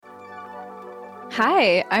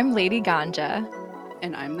Hi, I'm Lady Ganja.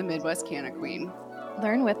 And I'm the Midwest Canna Queen.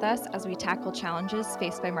 Learn with us as we tackle challenges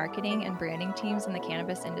faced by marketing and branding teams in the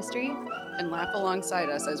cannabis industry. And laugh alongside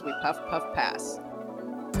us as we puff, puff, pass.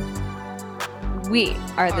 We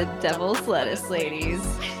are the Devil's Lettuce Ladies.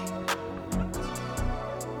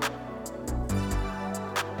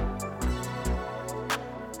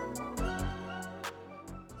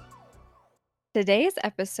 Today's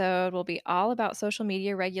episode will be all about social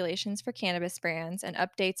media regulations for cannabis brands and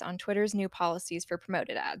updates on Twitter's new policies for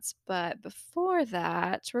promoted ads. But before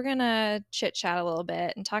that, we're going to chit chat a little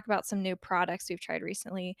bit and talk about some new products we've tried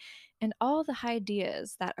recently and all the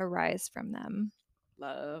ideas that arise from them.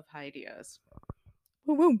 Love ideas.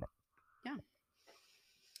 Woo woo. Yeah.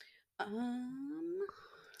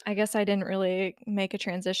 I guess I didn't really make a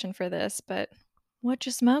transition for this, but what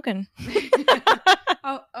you smoking?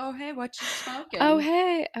 oh, hey, what you smoking? Oh,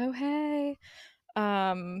 hey.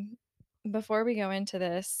 Before we go into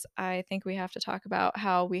this, I think we have to talk about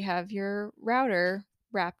how we have your router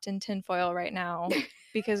wrapped in tinfoil right now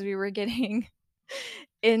because we were getting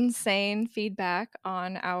insane feedback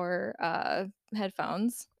on our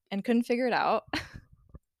headphones and couldn't figure it out.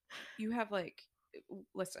 You have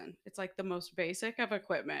listen, it's like the most basic of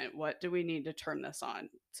equipment. What do we need to turn this on?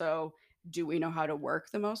 So, do we know how to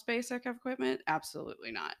work the most basic of equipment?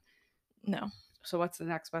 Absolutely not. No. So, what's the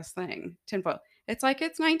next best thing? Tinfoil. It's like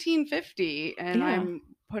it's 1950 and Yeah. I'm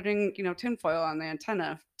putting, tinfoil on the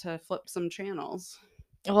antenna to flip some channels.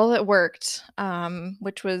 Well, it worked,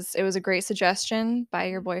 it was a great suggestion by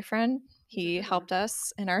your boyfriend. He helped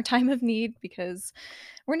us in our time of need because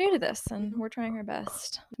we're new to this and we're trying our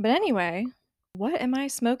best. But anyway, what am I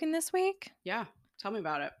smoking this week? Yeah, tell me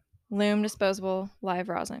about it. Loom disposable live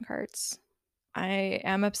rosin carts. I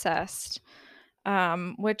am obsessed.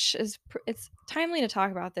 Which is it's timely to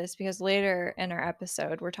talk about this because later in our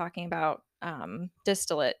episode we're talking about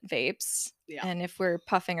distillate vapes and if we're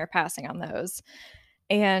puffing or passing on those.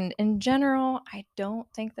 And in general, I don't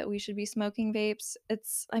think that we should be smoking vapes.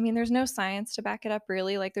 There's no science to back it up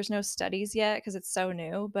really. Like there's no studies yet because it's so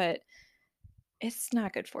new, but it's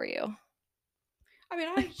not good for you. I mean,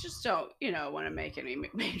 I just don't, want to make any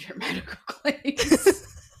major medical claims.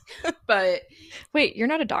 But wait, you're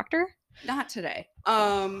not a doctor? Not today.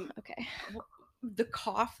 Okay. The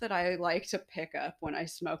cough that I like to pick up when I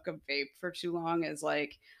smoke a vape for too long is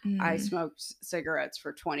I smoked cigarettes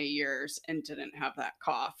for 20 years and didn't have that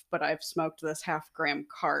cough, but I've smoked this 0.5 gram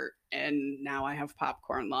cart and now I have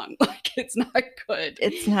popcorn lung. Like, it's not good.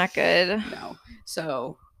 It's not good. No.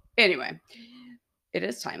 So, anyway, it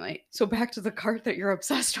is timely. So, back to the cart that you're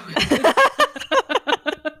obsessed with.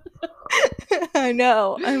 I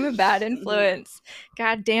know. I'm a bad influence.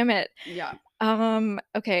 God damn it. Yeah.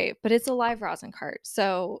 Okay, but it's a live rosin cart.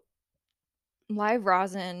 So live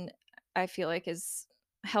rosin, I feel like, is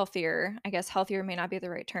healthier. I guess healthier may not be the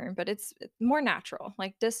right term, but it's more natural.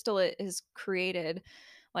 Like distillate is created,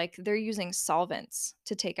 like they're using solvents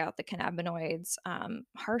to take out the cannabinoids,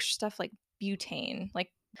 harsh stuff like butane,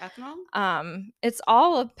 like ethanol. It's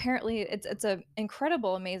all apparently it's a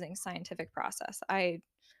incredible, amazing scientific process. I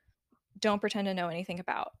don't pretend to know anything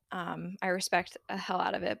about. I respect a hell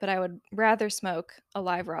out of it, but I would rather smoke a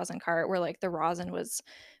live rosin cart where like the rosin was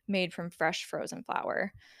made from fresh frozen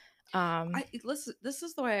flower. Listen, this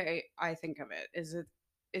is the way I think of it.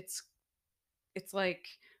 It's like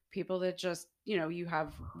people that just, you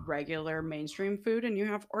have regular mainstream food and you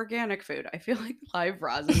have organic food. I feel like live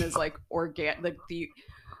rosin is like the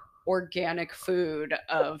organic food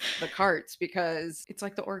of the carts because it's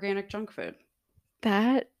like the organic junk food.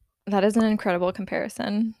 That is an incredible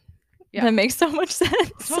comparison. Yeah. That makes so much sense.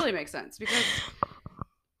 It totally makes sense because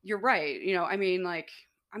you're right.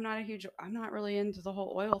 I'm not really into the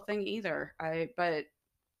whole oil thing either. But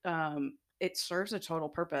it serves a total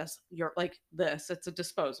purpose. You're like this, it's a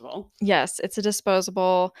disposable. Yes, it's a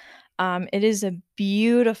disposable. It is the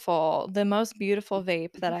most beautiful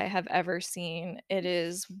vape that I have ever seen. It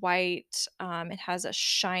is white. It has a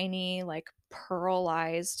shiny, like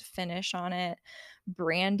pearlized finish on it,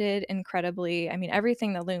 branded incredibly. I mean,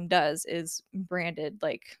 everything that Loom does is branded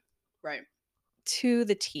like right to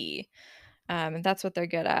the T. And that's what they're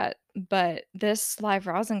good at. But this live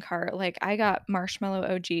rosin cart, like I got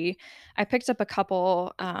Marshmallow OG. I picked up a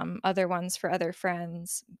couple other ones for other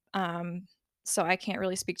friends. So I can't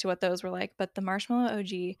really speak to what those were like. But the Marshmallow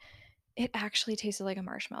OG, it actually tasted like a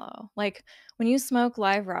marshmallow. Like when you smoke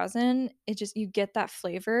live rosin, you get that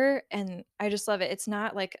flavor. And I just love it. It's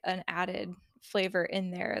not like an added flavor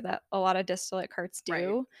in there that a lot of distillate carts do.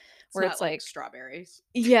 Right. Where it's like strawberries.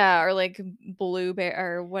 Yeah, or like blueberry,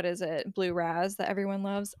 or what is it? Blue raz that everyone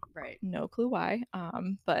loves. Right. No clue why.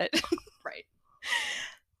 But right.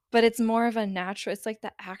 but it's more of a natural, it's like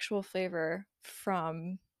the actual flavor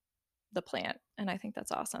from the plant, and I think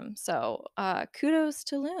that's awesome. So, kudos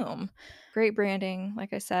to Loom. Great branding,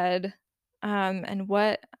 like I said. And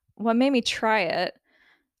what made me try it,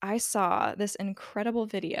 I saw this incredible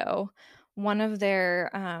video. One of their,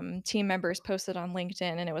 team members posted on LinkedIn,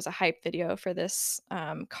 and it was a hype video for this,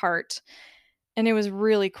 cart, and it was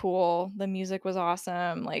really cool. The music was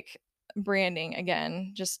awesome, like, branding,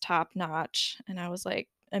 again, just top notch, and I was like,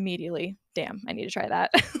 immediately, "Damn, I need to try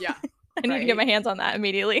that." Yeah, I need to get my right. hands on that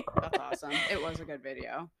immediately. That's awesome. It was a good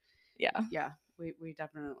video. Yeah. Yeah, we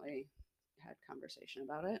definitely had conversation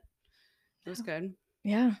about it. It was good.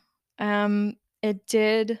 Yeah. It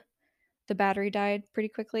did the battery died pretty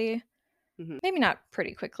quickly. Hmm. Maybe not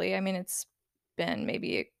pretty quickly. I mean, it's been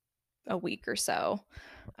maybe a week or so,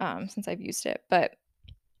 since I've used it, but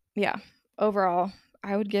yeah, overall,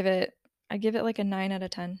 I'd give it like a 9 out of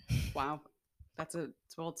 10. Wow, it's a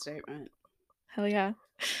bold statement. Hell yeah.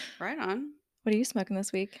 Right on. What are you smoking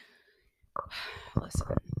this week? Listen,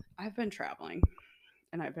 I've been traveling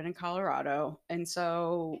and I've been in Colorado, and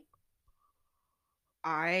so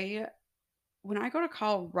I when I go to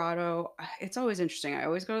Colorado, it's always interesting. I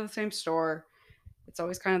always go to the same store. It's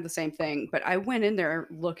always kind of the same thing. But I went in there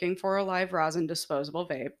looking for a live rosin disposable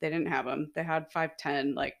vape. They didn't have them. They had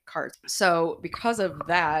 510 like carts. So because of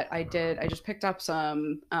that, I just picked up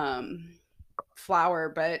some flour,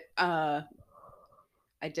 but I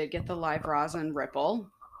did get the live rosin Ripple.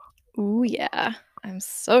 Ooh, yeah. I'm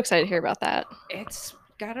so excited to hear about that. It's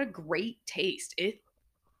got a great taste. It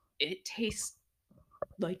tastes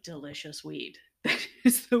like delicious weed. That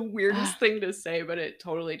is the weirdest Ah, thing to say, but it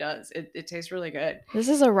totally does. It tastes really good. this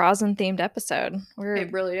is a rosin themed episode.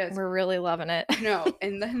 It really is. We're really loving it. I know.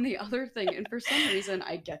 And then the other thing, and for some reason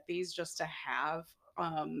I get these just to have,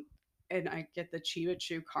 and I get the Chiba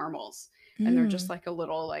Chew caramels. And they're just Mm. like a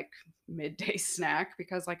little like midday snack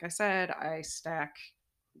because like I said, I stack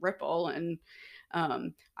Ripple and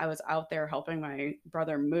I was out there helping my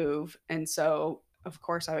brother move. And so of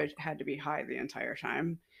course had to be high the entire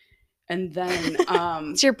time. And then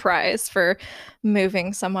It's your prize for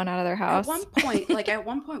moving someone out of their house. at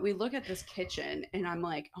one point we look at this kitchen and I'm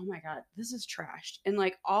like, "Oh my god, this is trashed." And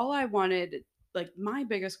like all I wanted, like my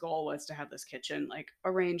biggest goal was to have this kitchen like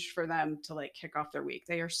arranged for them to like kick off their week.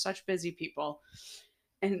 They are such busy people.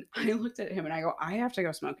 And I looked at him and I go, "I have to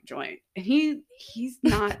go smoke a joint." And he's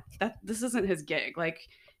not that this isn't his gig. Like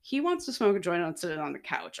he wants to smoke a joint and sit on the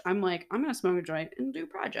couch. I'm like, "I'm going to smoke a joint and do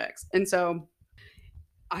projects." And so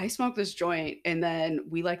I smoked this joint and then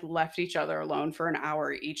we like left each other alone for an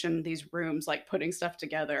hour each in these rooms, like putting stuff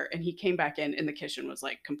together. And he came back in and the kitchen was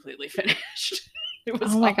like completely finished. It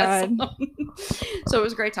was Oh my god. awesome. So it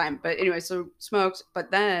was a great time. But anyway, so smoked. But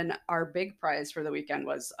then our big prize for the weekend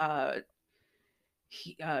was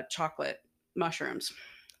chocolate mushrooms.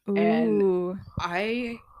 And Ooh.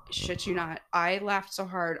 I shit you not, I laughed so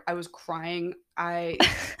hard. I was crying. I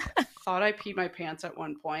thought I peed my pants at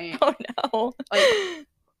one point. Oh no. Like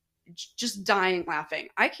just dying laughing.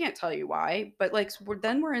 I can't tell you why, but like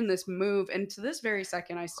we're in this move, and to this very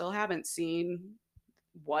second, I still haven't seen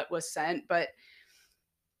what was sent, but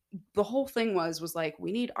the whole thing was like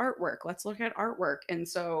we need artwork. Let's look at artwork. And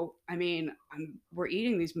so, I mean, we're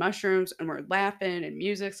eating these mushrooms and we're laughing and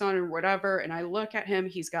music's on and whatever. And I look at him,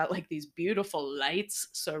 he's got like these beautiful lights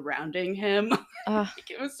surrounding him. Ugh.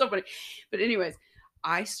 Like, it was so funny. But anyways,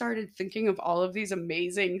 I started thinking of all of these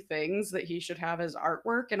amazing things that he should have as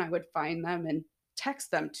artwork, and I would find them and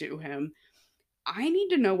text them to him. I need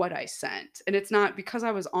to know what I sent. And it's not because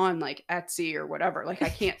I was on like Etsy or whatever. Like I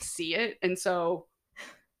can't see it. And so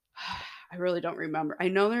I really don't remember. I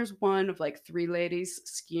know there's one of like three ladies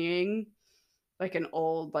skiing, like an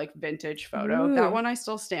old like vintage photo. That Ooh. one I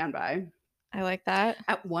still stand by. I like that.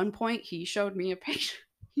 At one point he showed me a picture.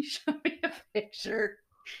 He showed me a picture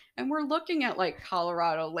and we're looking at like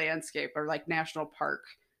Colorado landscape or like national park,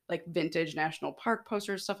 like vintage national park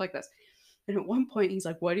posters, stuff like this. And at one point he's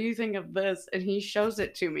like, "What do you think of this?" And he shows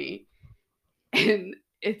it to me. And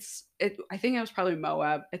I think it was probably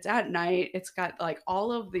Moab. It's at night. It's got like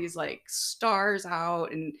all of these like stars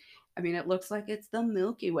out, and I mean it looks like it's the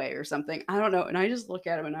Milky Way or something. I don't know. And I just look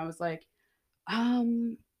at him and I was like,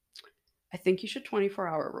 um, I think you should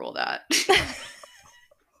 24-hour rule that.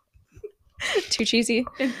 Too cheesy.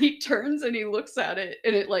 And he turns and he looks at it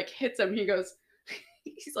and it like hits him. He goes,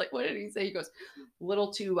 he's like, "What did he say?" He goes,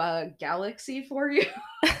 "Little too galaxy for you."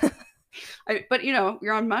 But you know,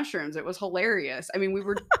 you're on mushrooms. It was hilarious. I mean, we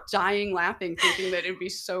were dying laughing, thinking that it'd be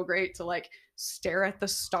so great to like stare at the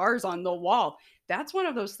stars on the wall. That's one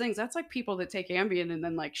of those things. That's like people that take Ambien and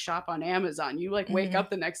then like shop on Amazon. You like wake Mhm. up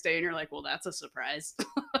the next day and you're like, "Well, that's a surprise."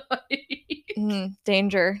 Like,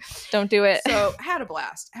 Danger. Don't do it. so had a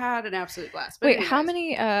blast, had an absolute blast. But Wait, how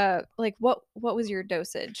anyways, many like what was your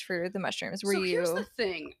dosage for the mushrooms? Were so here's the you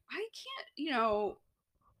thing. I can't,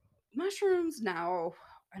 mushrooms now,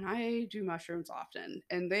 and I do mushrooms often,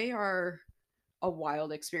 and they are a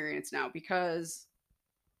wild experience now because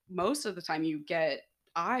most of the time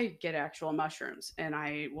I get actual mushrooms and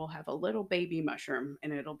I will have a little baby mushroom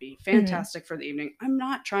and it'll be Mhm. fantastic for the evening. I'm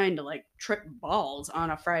not trying to like trip balls on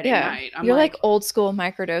a Friday Yeah. night. I'm You're like like, old school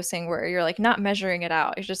microdosing where you're like not measuring it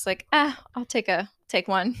out. You're just like, "Ah, I'll take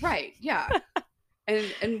one." right, yeah.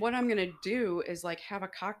 And what I'm gonna do is like have a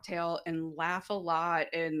cocktail and laugh a lot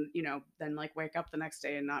and then like wake up the next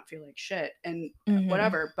day and not feel like shit and Mhm.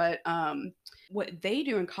 whatever. But what they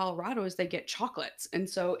do in Colorado is they get chocolates. And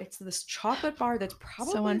so it's this chocolate bar that's So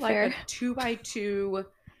probably like unfair. a 2 by 2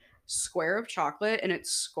 square of chocolate and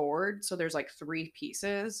it's scored. So there's like 3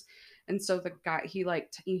 pieces. And so the guy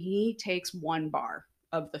he takes 1 bar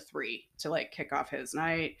of the 3 to like kick off his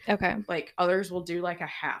night. Okay. Like others will do like a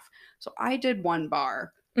half. So I did 1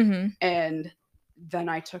 bar Mhm. and then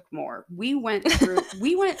I took more. We went through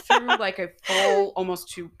like a full almost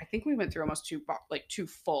two I think we went through almost like 2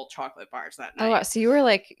 full chocolate bars that Oh, wow. night. So you were We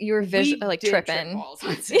like did trip tripping. balls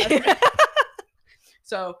on Saturday.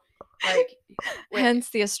 So like wait, Hence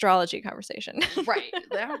the astrology conversation. right,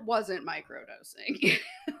 that wasn't microdosing.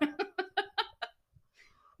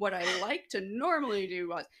 What I like to normally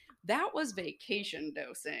do was vacation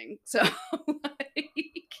dosing. So like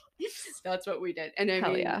that's what we did. And I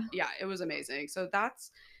Hell mean, yeah. yeah, it was amazing. So that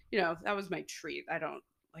was my treat. I don't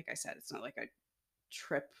like I said, it's not like I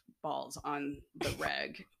trip balls on the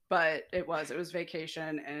reg, but it was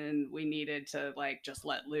vacation and we needed to like just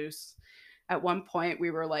let loose. At one point we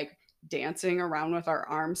were like dancing around with our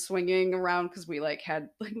arms swinging around because we like had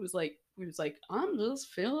like it was like we was like I'm just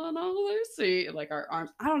feeling all Lucy like our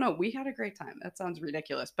arms. I don't know, we had a great time. That sounds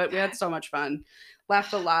ridiculous, but we had so much fun,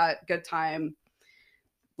 laughed a lot, good time,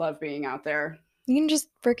 love being out there. You can just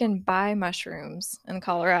freaking buy mushrooms in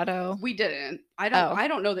Colorado. We didn't. I don't Oh. I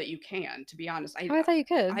don't know that you can, to be honest. Oh, I thought you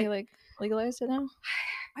could. They I like legalized it now?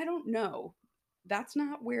 I don't know. That's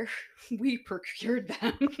not where we procured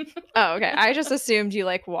them. Oh, okay. I just assumed you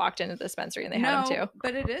like walked into the dispensary and they had them too. No,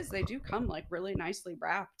 but it is. They do come like really nicely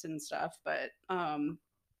wrapped and stuff, but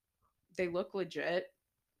they look legit.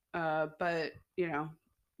 But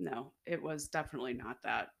no, it was definitely not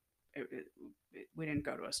that. We didn't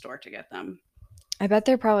go to a store to get them. I bet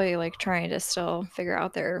they're probably like trying to still figure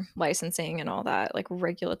out their licensing and all that like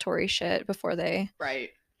regulatory shit before they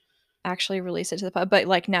Right. actually release it to the pub. But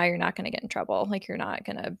like now you're not going to get in trouble. Like you're not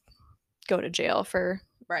going to go to jail for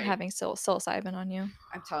Right. having psilocybin on you.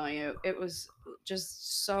 I'm telling you, it was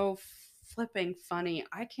just so flipping funny.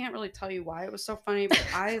 I can't really tell you why it was so funny, but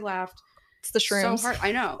I laughed It's the so shrooms. hard.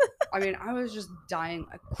 I know. I mean, I was just dying,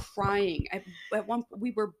 crying. At one point,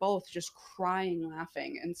 we were both just crying,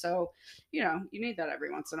 laughing. And so, you need that every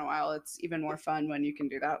once in a while. It's even more fun when you can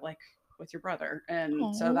do that, like with your brother.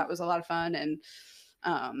 And so Oh, that was a lot of fun. And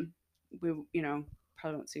um, we,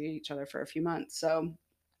 probably won't see each other for a few months. So,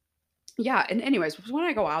 yeah. And, anyways, when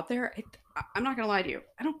I go out there, I'm not going to lie to you.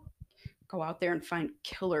 I don't go out there and find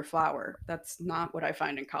killer flower. That's not what I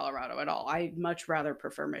find in Colorado at all. I much rather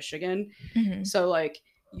prefer Michigan. hmm. So like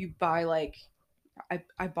you buy like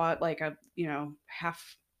I bought like a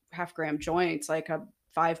half gram joints, like a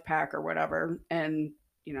 5 pack or whatever, and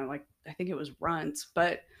like I think it was runts,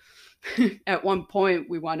 but at one point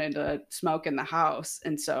we wanted to smoke in the house,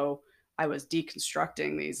 and so I was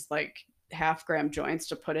deconstructing these like half-gram joints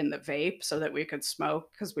to put in the vape so that we could smoke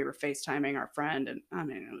because we were FaceTiming our friend, and I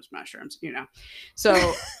mean it was mushrooms.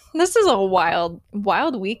 So This is a wild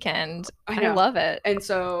weekend. I I know. love it. And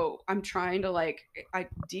so I'm trying to like I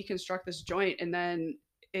deconstruct this joint and then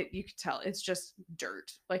you could tell it's just dirt.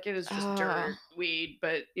 Like it is just Uh, dirt, weed,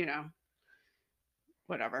 but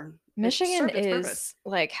whatever. It Michigan served its purpose. is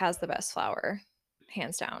like has the best flour,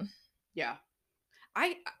 hands down. Yeah.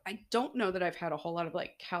 I don't know that I've had a whole lot of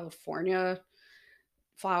like California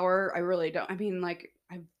flower. I really don't. I mean, like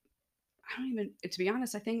I don't even to be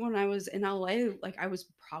honest, I think when I was in LA, like I was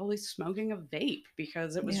probably smoking a vape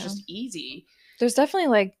because it was Yeah. just easy. There's definitely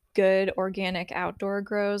like good organic outdoor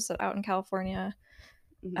grows out in California.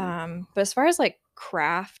 Mhm. But as far as like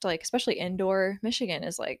craft, like especially indoor, Michigan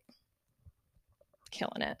is like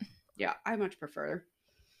killing it. Yeah, I much prefer.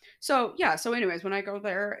 So yeah, so anyways, when I go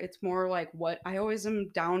there, it's more like what I always am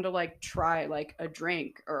down to like try like a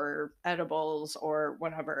drink or edibles or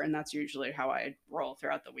whatever, and that's usually how I roll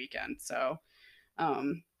throughout the weekend. So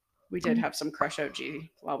we did Um, have some Crush OG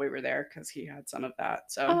while we were there because he had some of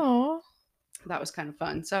that. So oh, That was kind of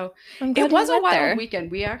fun. So I'm it glad you was a went wild there.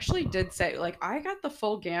 weekend. We actually did say, like, I got the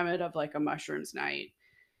full gamut of like a mushrooms night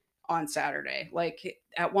on Saturday. Like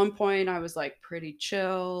at one point, I was like pretty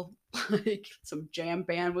chill. Like some jam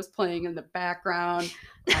band was playing in the background.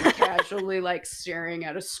 I'm casually like staring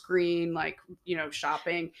at a screen, like,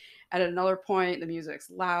 shopping. At another point, the music's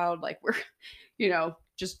loud. Like we're,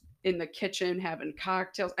 just in the kitchen having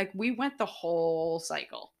cocktails. Like we went the whole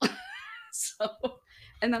cycle. So,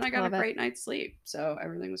 and then I I got a love it. great night's sleep. So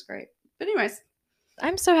everything was great. But, anyways,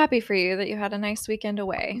 I'm so happy for you that you had a nice weekend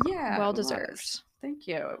away. yeah, Well it was. deserved. Thank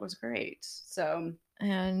you. It was great. So,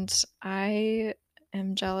 And I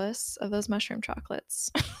am jealous of those mushroom chocolates.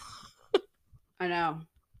 I know.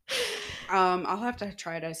 I'll have to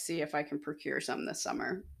try to see if I can procure some this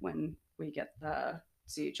summer when we get to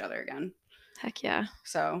see each other again. Heck yeah.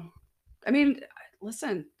 So, I mean,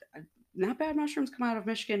 listen, not bad mushrooms come out of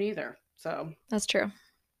Michigan either. So, That's true.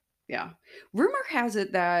 yeah. Rumor has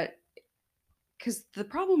it that because the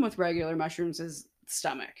problem with regular mushrooms is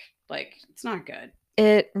stomach. Like, it's not good.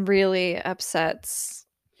 It really upsets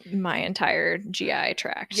my entire GI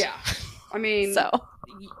tract. Yeah. I mean, So,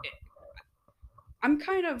 I'm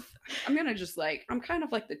gonna just like, I'm kind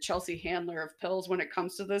of like the Chelsea Handler of pills when it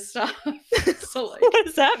comes to this stuff. So like, what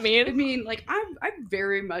does that I mean? mean, like I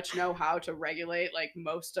very much know how to regulate like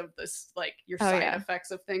most of this, like your Oh, side yeah.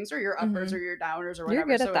 effects of things or your uppers Mhm. or your downers or You're whatever.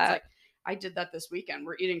 good at So it's that. like I did that this weekend.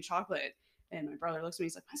 We're eating chocolate and my brother looks at me,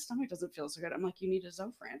 he's like, my stomach doesn't feel so good. I'm like, you need a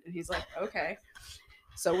Zofran. And he's like, okay.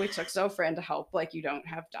 So we took Zofran to help, like, you don't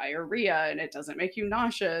have diarrhea and it doesn't make you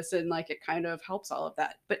nauseous and like it kind of helps all of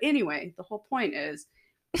that. But anyway, the whole point is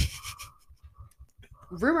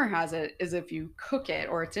rumor has it is if you cook it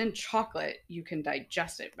or it's in chocolate, you can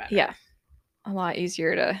digest it Yeah. better. A lot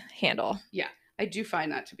easier to handle. Yeah, I do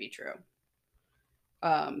find that to be true.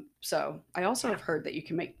 So I also Yeah. have heard that you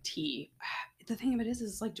can make tea. The thing of it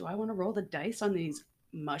is like, do I want to roll the dice on these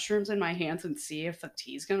mushrooms in my hands and see if the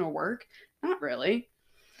tea's gonna work? Not really.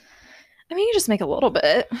 I mean, you just make a little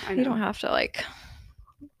bit. I You don't know. have to like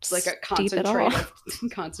Like a steep it all.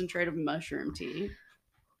 concentrative mushroom tea.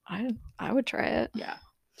 I would try it. Yeah.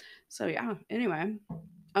 So yeah. Anyway,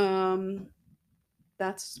 um,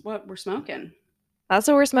 that's what we're smoking. That's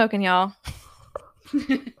what we're smoking, y'all.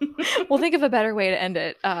 We'll think of a better way to end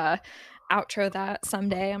it. Outro that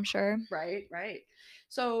someday, I'm sure. Right, right.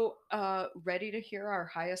 So, ready to hear our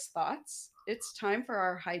highest thoughts? It's time for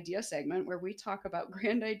our idea segment where we talk about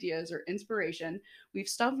grand ideas or inspiration we've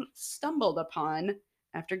stumbled upon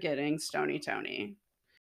after getting Stony Tony.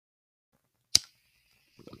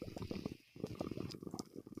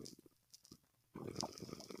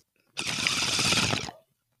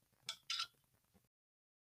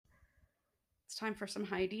 It's time for some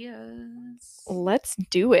ideas. Let's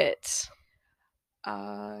do it.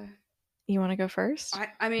 Uh, You want to go first?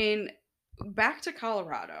 I mean, back to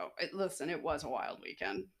Colorado. Listen, it was a wild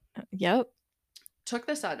weekend. Yep. Took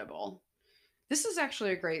this edible. This is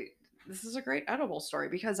actually a great edible story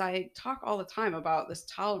because I talk all the time about this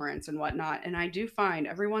tolerance and whatnot, and I do find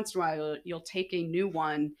every once in a while you'll take a new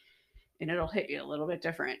one and it'll hit you a little bit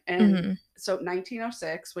different. And Mm-hmm. so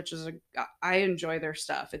 1906, which is I enjoy their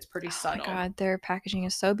stuff. It's pretty Oh my subtle. god, their packaging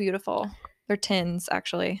is so beautiful. They're tins,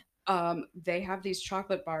 actually. They have these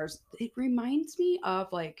chocolate bars. It reminds me of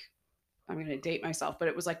like, I'm gonna date myself, but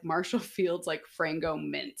it was like Marshall Field's like Frango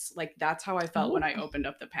mints. Like that's how I felt when Oh, I opened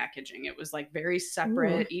up the packaging. It was like very ooh.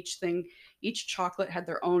 separate. Each chocolate had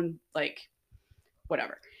their own like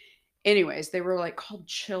whatever. Anyways, they were like called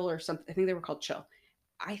chill or something. I think they were called chill.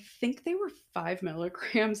 I think they were 5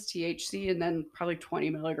 milligrams THC and then probably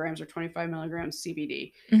 20 milligrams or 25 milligrams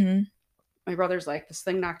CBD. Mm-hmm. My brother's like, this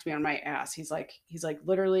thing knocked me on my ass. He's like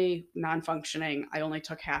literally non-functioning. I only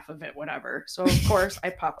took half of it, whatever. So of course I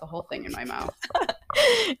popped the whole thing in my mouth.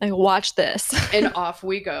 Like, watch this. And off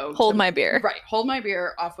we go. Hold my beer. Right. Hold my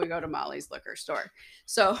beer. Off we go to Molly's liquor store.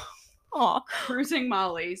 So Aw. cruising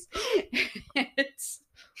Molly's. It's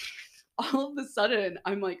all of a sudden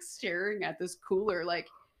I'm like staring at this cooler, like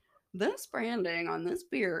this branding on this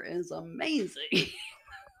beer is amazing.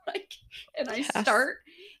 Like, and I Yes. start,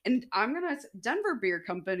 and Denver Beer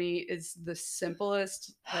Company is the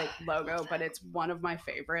simplest like logo, but it's one of my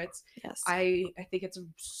favorites. Yes. I think it's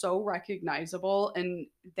so recognizable, and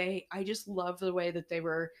I just love the way that they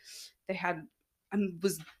had. I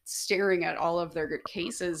was staring at all of their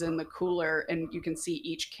cases in the cooler, and you can see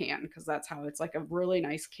each can because that's how it's like a really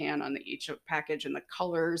nice can on each package and the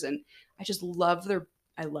colors, and I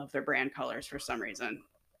love their brand colors for some reason.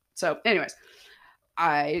 So, anyways,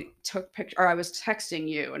 I was texting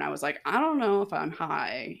you and I was like, I don't know if I'm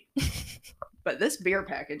high, but this beer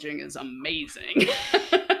packaging is amazing.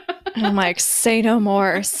 And I'm like, "Say no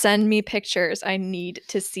more. Send me pictures. I need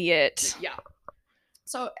to see it." Yeah.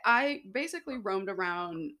 So I basically roamed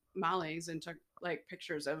around Molly's and took like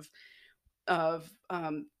pictures of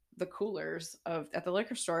the coolers of at the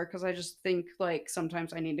liquor store because I just think like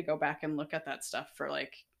sometimes I need to go back and look at that stuff for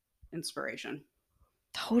like inspiration.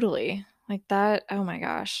 Totally. Like that, oh my I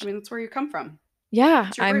gosh. mean, that's where you come from. Yeah,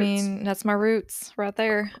 It's your I roots. mean, that's my roots right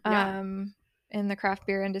there, Yeah. in the craft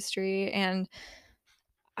beer industry, and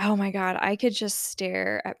oh my god, I could just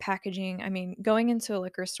stare at packaging. I mean, going into a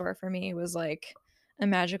liquor store for me was like a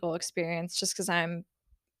magical experience just because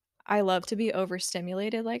I love to be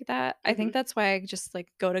overstimulated like that. I think Hmm. that's why I just,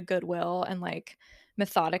 like, go to Goodwill and, like,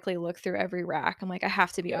 methodically look through every rack. I'm like, "I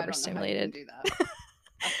have to be Yeah, I don't know how you can overstimulated." do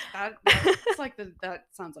that. That's like that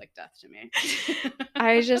sounds like death to me.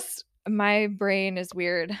 I just my brain is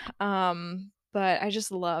weird, but I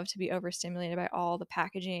just love to be overstimulated by all the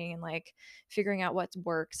packaging and, like, figuring out what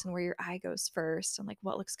works and where your eye goes first and, like,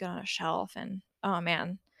 what looks good on a shelf, and oh,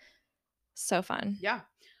 man, so fun. Yeah.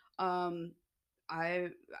 Um, I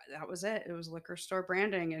that was it. It was liquor store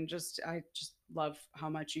branding, and just I just love how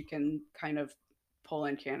much you can kind of pull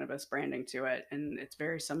in cannabis branding to it, and it's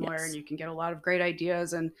very similar, and Yes. you can get a lot of great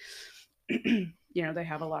ideas, and they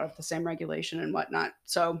have a lot of the same regulation and whatnot.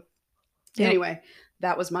 So Yep. anyway,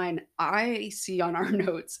 that was mine. I see on our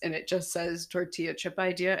notes, and it just says tortilla chip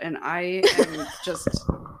idea, and I am just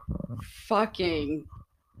fucking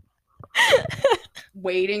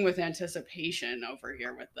waiting with anticipation over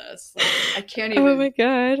here with this. Like, I can't Oh my even.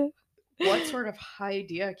 god. What sort of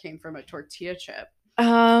idea came from a tortilla chip?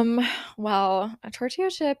 Um, well, a tortilla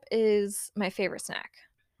chip is my favorite snack.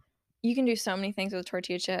 You can do so many things with a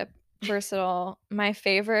tortilla chip, versatile. My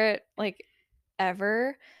favorite, like,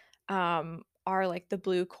 ever, are, like, the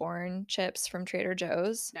blue corn chips from Trader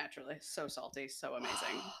Joe's. Naturally, so salty, so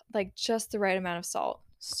amazing. Like, just the right amount of salt.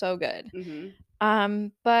 So good. Hmm.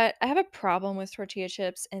 But I have a problem with tortilla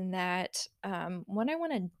chips in that, when I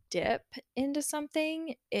wanna dip into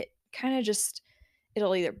something, it kinda just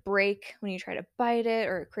it'll either break when you try to bite it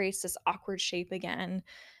or it creates this awkward shape again.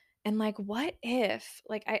 And, like, what if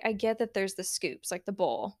like, I get that there's the scoops, like the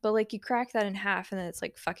bowl, but, like, you crack that in half and then it's,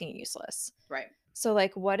 like, fucking useless. Right. So,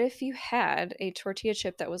 like, what if you had a tortilla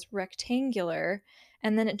chip that was rectangular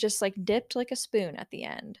and then it just, like, dipped like a spoon at the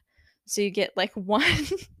end? So you get, like, one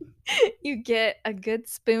you get a good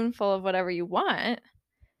spoonful of whatever you want,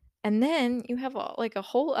 and then you have a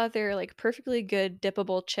whole other, like, perfectly good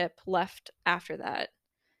dippable chip left after that.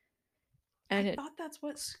 I And it thought that's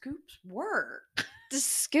what scoops were. the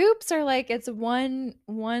scoops are like it's one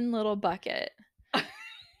little bucket,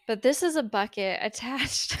 but this is a bucket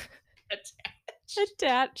attached Attached.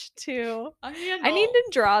 attached to A I need handle. to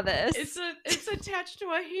draw It's this. it's attached to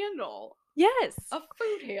a handle. Yes. A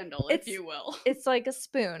food handle, if It's you will. it's like a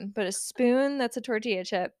spoon, but a spoon that's a tortilla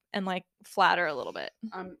chip and, like, flatter a little bit.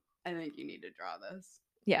 I think you need to draw this.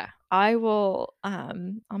 Yeah, I will,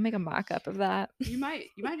 I'll make a mock-up of that. You might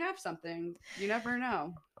have something. You never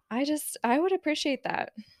know. I would appreciate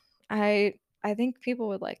that. I think people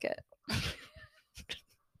would like it.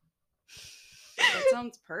 That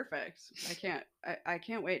sounds perfect. I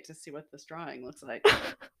can't wait to see what this drawing looks like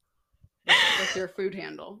with your food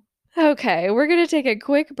handle. Okay, we're gonna take a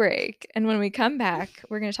quick break, and when we come back,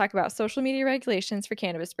 we're gonna talk about social media regulations for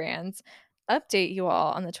cannabis brands, update you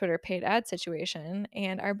all on the Twitter paid ad situation,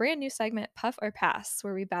 and our brand new segment, Puff or Pass,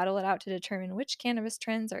 where we battle it out to determine which cannabis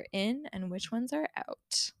trends are in and which ones are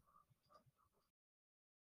out.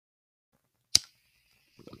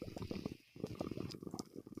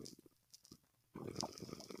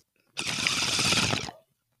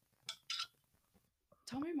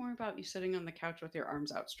 Tell me more about you sitting on the couch with your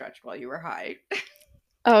arms outstretched while you were high.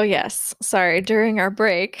 Oh, yes. Sorry, during our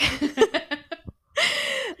break,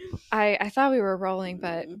 I thought we were rolling,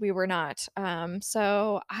 but Mm, we were not.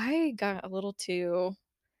 So I got a little too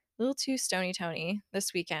stony Tony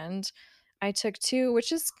this weekend. I took 2,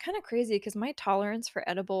 which is kinda crazy because my tolerance for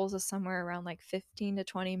edibles is somewhere around, like, 15 to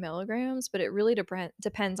 20 milligrams, but it really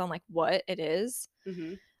depends on, like, what it is.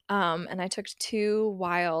 mhm, And I took 2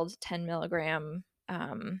 wild 10 milligram,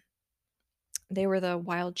 they were the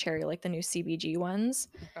wild cherry, like the new CBG ones,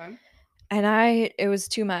 okay. and it was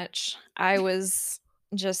too much. I was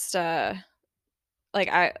just, like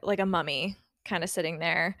a mummy kinda sitting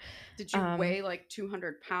there. Did you Um weigh like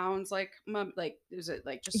 200 pounds? Like, mom, like, is it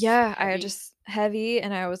like just Yeah, I heavy? just heavy,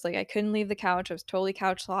 and I was like I couldn't leave the couch, I was totally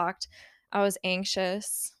couch locked. I was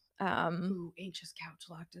anxious, Ooh, anxious couch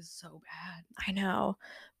locked is so bad. I know,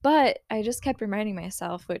 but I just kept reminding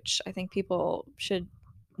myself, which I think people should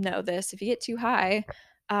know this, if you get too high,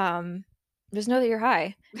 um, Just know that you're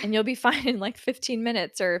high, and you'll be fine in, like, 15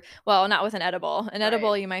 minutes or well, not with an edible. An Right.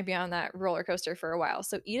 edible, you might be on that roller coaster for a while,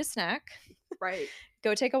 so eat a snack, Right.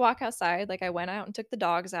 go take a walk outside, like, I went out and took the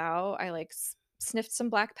dogs out, I, like, sniffed some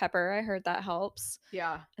black pepper, I heard that helps,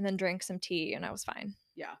 Yeah. and then drank some tea, and I was fine.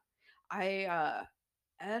 Yeah.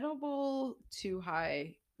 Edible too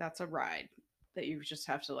high, that's a ride that you just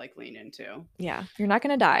have to, like, lean into. Yeah, you're not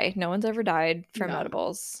gonna die, no one's ever died from No.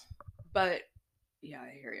 edibles. But yeah, I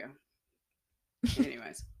hear you.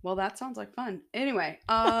 Anyways, well, that sounds like fun. Anyway,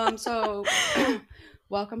 so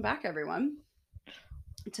welcome back, everyone.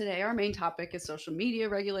 Today, our main topic is social media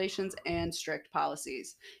regulations and strict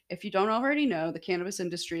policies. If you don't already know, the cannabis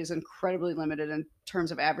industry is incredibly limited in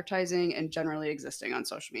terms of advertising and generally existing on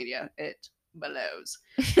social media. It blows.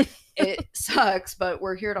 It sucks, but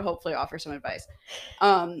we're here to hopefully offer some advice.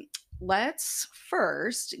 Um, let's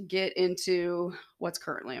first get into what's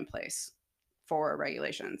currently in place for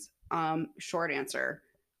regulations. Short answer,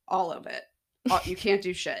 all of it. You can't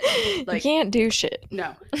do shit. You Like, can't do shit.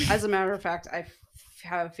 no. As a matter of fact, I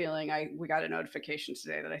have a feeling we got a notification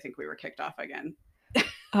today that I think we were kicked off again.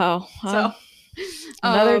 Oh, So, well,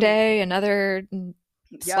 another um, day, another yep,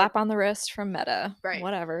 slap on the wrist from Meta, right.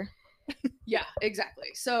 whatever. Yeah, exactly.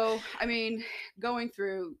 So, I mean, going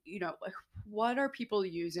through, like, what are people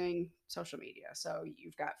using social media? So,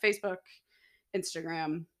 you've got Facebook,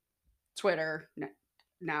 Instagram, Twitter,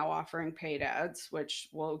 now offering paid ads, which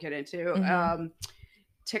we'll get into, Mhm.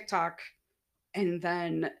 TikTok, and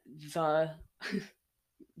then the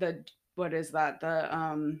the what is that?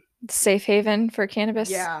 Safe haven for cannabis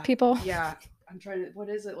Yeah, people. yeah. I'm trying to, what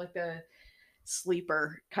is it, like the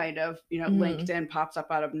sleeper kind of, Mhm. LinkedIn pops up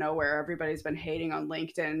out of nowhere. Everybody's been hating on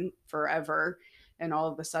LinkedIn forever. And all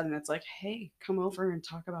of a sudden it's like, hey, come over and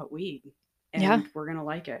talk about weed Yeah. and we're going to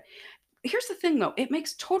like it. Here's the thing though, it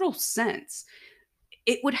makes total sense.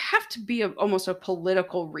 It would have to be almost a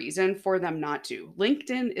political reason for them not to.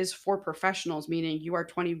 LinkedIn is for professionals, meaning you are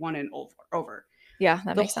 21 and over. Yeah,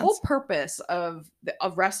 that The makes whole sense. purpose of the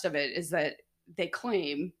rest of it is that they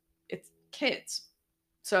claim it's kids.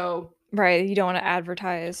 So, Right, you don't wanna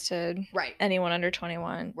advertise to right, anyone under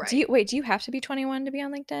 21. right. Do you have to be 21 to be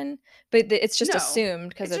on LinkedIn? But the it's just No, assumed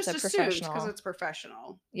because it's it's just a assumed because professional. it's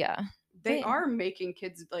professional. Yeah. They Wait, are making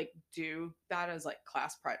kids like do that as like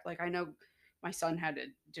class pride. Like, I know my son had to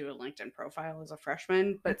do a LinkedIn profile as a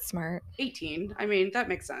freshman, but that's smart. 18. I mean, that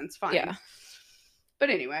makes sense. Fine. Yeah. But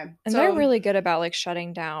anyway, And they're so really good about, like,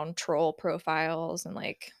 shutting down troll profiles and,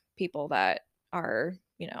 like, people that are,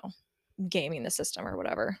 gaming the system or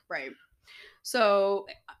whatever. right. So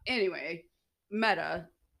anyway, Meta,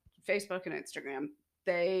 Facebook and Instagram,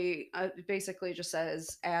 they basically just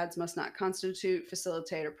says ads must not constitute,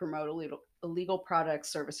 facilitate, or promote illegal products,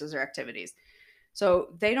 services, or activities.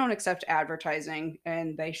 So they don't accept advertising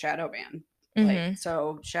and they shadow ban. Like, Mhm.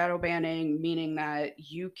 so shadow banning meaning that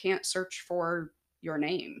you can't search for your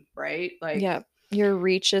name, right? Like, Yep. Your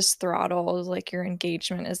reach is throttled, like, your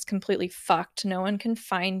engagement is completely fucked, no one can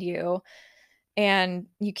find you, and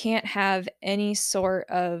you can't have any sort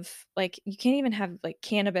of like, you can't even have, like,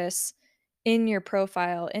 cannabis in your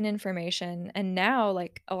profile, in information, and now,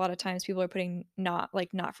 like, a lot of times people are putting not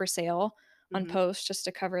for sale on mhm, posts just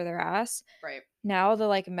to cover their ass. right. Now the,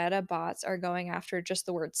 like, Meta bots are going after just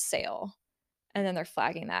the word "sale," and then they're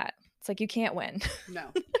flagging that. It's like, you can't win.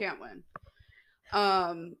 No, you can't win.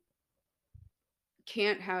 Um,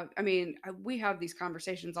 can't have, I mean, we have these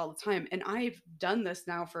conversations all the time, and I've done this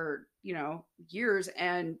now for, years,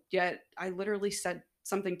 and yet I literally said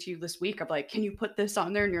something to you this week of like, can you put this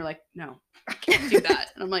on there? And you're like, no, I can't do that.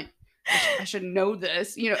 And I'm like, I should know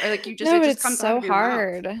this, like, No, it but just it's comes out so of your mouth.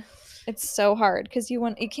 hard. It's so hard because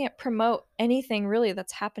you can't promote anything really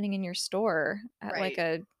that's happening in your store at, like,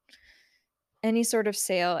 Right, a any sort of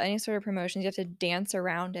sale, any sort of promotions, you have to dance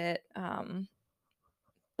around it,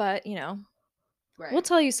 but, we'll right.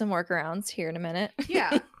 tell you some workarounds here in a minute.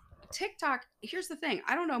 Yeah. TikTok, here's the thing.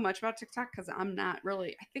 I don't know much about TikTok because I'm not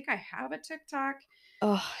really, I think I have a TikTok,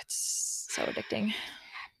 Oh, it's so addicting.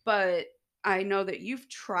 but I know that you've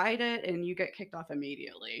tried it and you get kicked off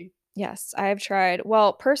immediately. Yes, I've tried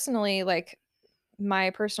well, personally, like, my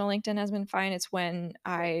personal LinkedIn has been fine, it's when Wait,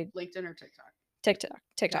 I LinkedIn or TikTok? TikTok Okay.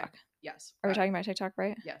 TikTok. Yes. Are we Got it. talking about TikTok,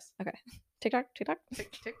 right? Yes. Okay. TikTok, TikTok,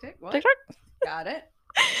 Tick, tick, tick. What? TikTok. Got it.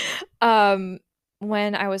 Um,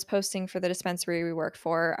 when I was posting for the dispensary we worked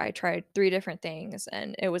for, I tried 3 different things,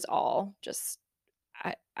 and it was all just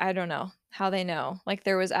I don't know how they know. Like,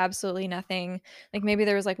 there was absolutely nothing like, maybe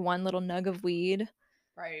there was, like, one little nug of weed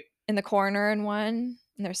Right. in the corner in one,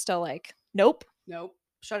 and they're still like, "Nope, Nope.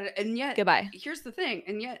 Shut it. And yet, goodbye." here's the thing.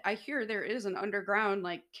 And yet, I hear there is an underground,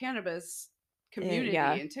 like, cannabis community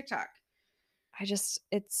Yeah. in TikTok. I just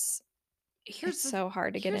it's Here's the so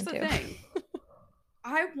hard to get here's the into. thing.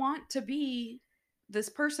 I want to be this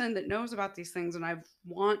person that knows about these things, and I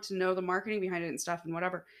want to know the marketing behind it and stuff and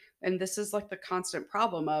whatever. And this is like the constant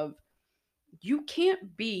problem of you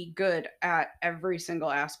can't be good at every single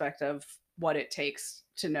aspect of what it takes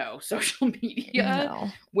to know social media No.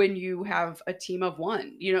 when you have a team of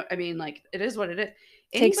one. You know, I mean, like it is what it is.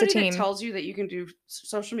 Takes a Anybody that team. tells you that you can do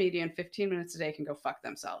social media in 15 minutes a day can go fuck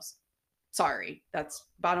themselves. Sorry, that's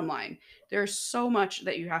bottom line. There's so much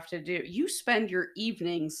that you have to do. You spend your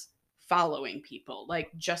evenings following people, like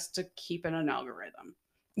just to keep in an algorithm,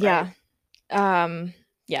 right? Yeah. Um,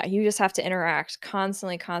 yeah, you just have to interact,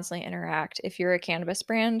 constantly, constantly interact if you're a cannabis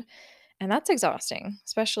brand, and that's exhausting,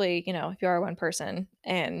 especially, if you are one person,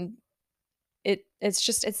 and it's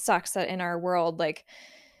just it sucks that in our world, like,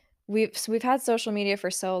 we've had social media for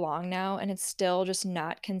so long now, and it's still just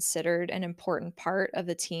not considered an important part of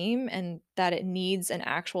the team, and that it needs an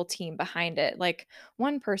actual team behind it. Like,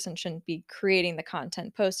 one person shouldn't be creating the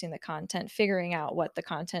content, posting the content, figuring out what the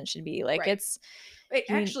content should be. Like, Right. it's It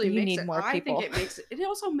actually you makes need it more I think people. it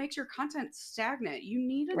also makes your content stagnant. You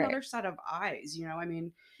need Right. another set of eyes, you know? I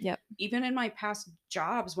mean, Yep. even in my past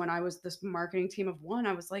jobs when I was this marketing team of one,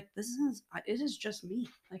 I was like, this is it is just me.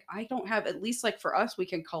 Like I don't have at least like for us we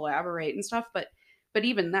can collaborate and stuff, but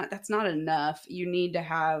even that's not enough. You need to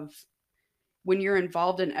have when you're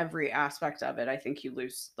involved in every aspect of it, I think you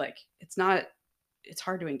lose like it's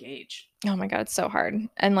hard to engage. Oh my god, it's so hard.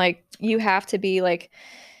 And, like, you have to be, like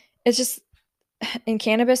it's just in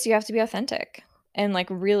cannabis, you have to be authentic and, like,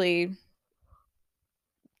 really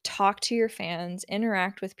talk to your fans,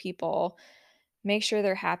 interact with people, make sure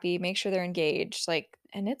they're happy, make sure they're engaged, like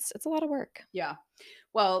and it's a lot of work. Yeah.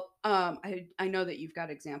 Well, I know that you've got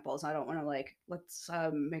examples. I don't want to like let's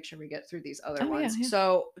make sure we get through these other Oh, yeah, ones. yeah.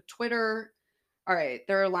 So Twitter, all right,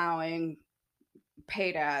 they're allowing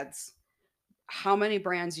paid ads. How many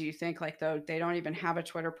brands do you think like though they don't even have a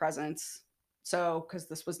Twitter presence? So because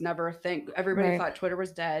this was never a thing, everybody Right. thought Twitter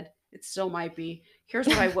was dead. It still might be. Here's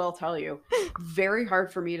what I will tell you: very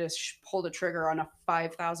hard for me to pull the trigger on a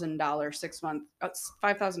 $5,000 6 month,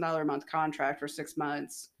 $5,000 a month contract for 6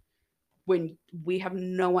 months when we have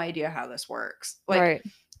no idea how this works. Like, Right.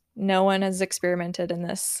 No one has experimented in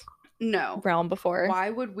this no. realm before. Why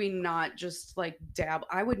would we not just like dab?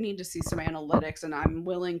 I would need to see some analytics, and I'm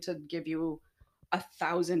willing to give you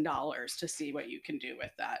 $1,000 to see what you can do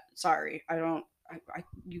with that. Sorry, I don't.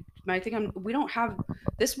 You might think I'm. We don't have.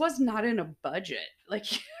 This was not in a budget. Like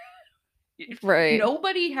Right.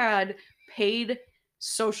 nobody had paid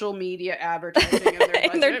social media advertising in their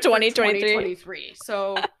In their budget for 2023. 2023.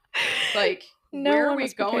 So like, No where are one we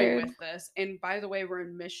was going prepared. with this? And by the way, we're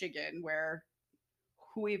in Michigan where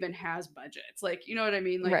who even has budgets? Like, you know what I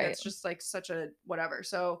mean? Like, Right. that's just like such a whatever.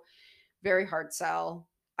 So, very hard sell.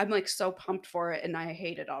 I'm like so pumped for it and I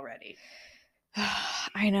hate it already.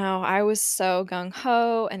 I know. I was so gung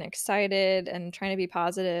ho and excited and trying to be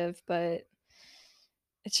positive, but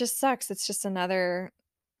it just sucks. It's just another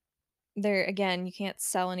there again, you can't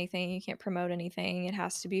sell anything, you can't promote anything. It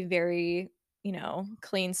has to be very,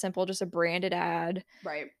 clean, simple, just a branded ad,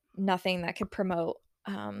 Right. nothing that could promote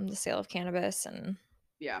the sale of cannabis and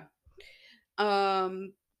Yeah.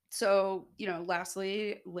 Um, so,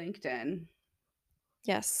 lastly, LinkedIn.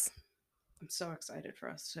 yes. I'm so excited for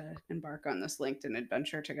us to embark on this LinkedIn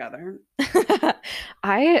adventure together.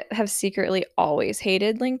 I have secretly always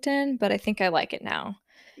hated LinkedIn, but I think I like it now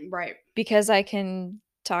Right. because I can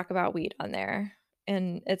talk about weed on there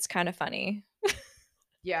and it's kind of funny.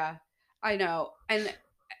 Yeah. I know. And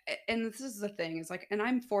this is the thing is like and I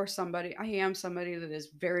am somebody that is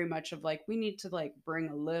very much of like we need to like bring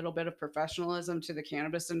a little bit of professionalism to the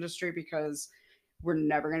cannabis industry because we're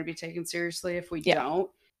never going to be taken seriously if we Yeah. don't.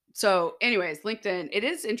 So anyways, LinkedIn, it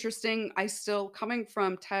is interesting. I still coming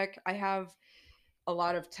from tech, I have a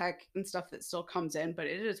lot of tech and stuff that still comes in, but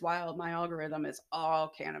it is wild. My algorithm is all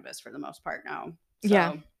cannabis for the most part now.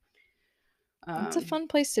 Yeah. So It's a um fun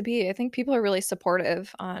place to be. I think people are really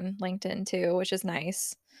supportive on LinkedIn too, which is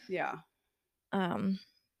nice. yeah. Um,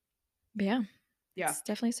 but yeah, Yeah. it's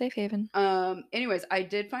definitely a safe haven. Anyways, I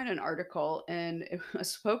did find an article, and a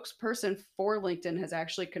spokesperson for LinkedIn has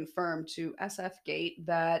actually confirmed to SF Gate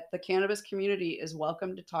that the cannabis community is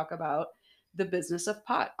welcome to talk about the business of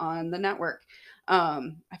pot on the network.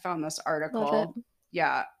 I found this Love it. article.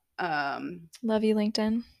 Yeah. Um, Love you,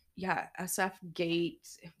 LinkedIn. yeah, SF Gate.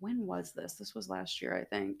 When was this? This was last year, I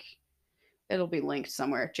think. It'll be linked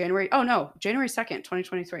somewhere. January. Oh no, January 2nd,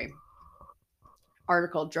 2023.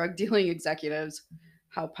 Article: Drug dealing executives,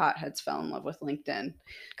 how potheads fell in love with LinkedIn.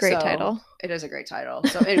 Great So title. it is a great title.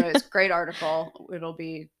 So anyways, great article. It'll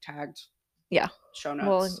be tagged Yeah. show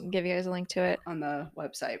We'll notes give you guys a link to it. on the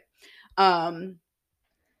website. Um,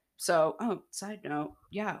 so, oh, side note,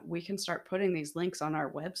 yeah, we can start putting these links on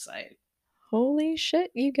our website. Holy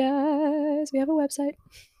shit, you guys. We have a website.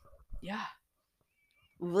 Yeah.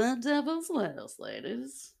 The devil's lettuce,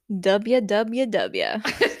 ladies. www.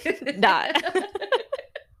 Dot.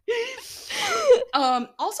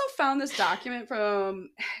 Also found this document from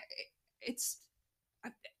it's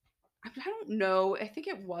I don't know. I think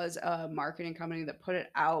it was a marketing company that put it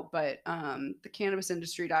out, but the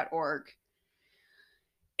cannabisindustry.org.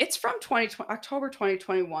 It's from 2020, October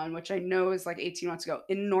 2021, which I know is like 18 months ago.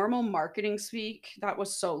 In normal marketing speak, that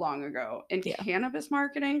was so long ago. In Yeah. cannabis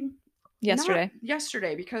marketing, not Yesterday.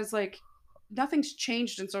 yesterday, because like nothing's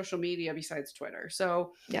changed in social media besides Twitter.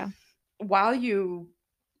 So Yeah. while you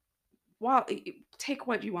well, take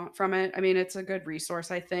what you want from it. I mean, it's a good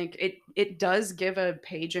resource. I think it does give a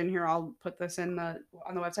page in here. I'll put this in the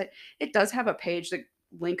on the website. It does have a page that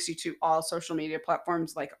links you to all social media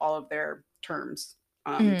platforms, like all of their terms,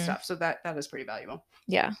 Mm, stuff. So that is pretty valuable.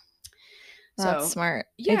 yeah. That's So smart.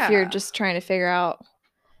 If you're yeah, just trying to figure out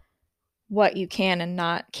what you can and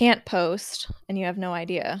not can't post and you have no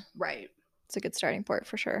idea, right. it's a good starting point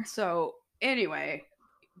for sure. So anyway,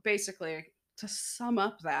 basically, to sum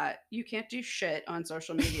up that, you can't do shit on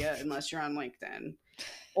social media unless you're on LinkedIn,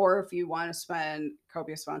 or if you want to spend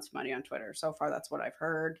copious amounts of money on Twitter. So far, that's what I've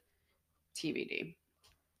heard. TBD.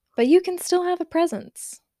 But you can still have a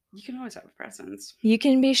presence. You can always have a presence. You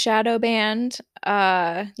can be shadow banned.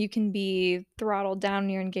 You can be throttled down in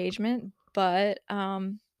your engagement, but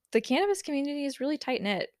the cannabis community is really tight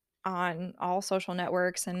knit on all social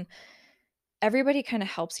networks, and everybody kind of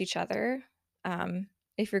helps each other.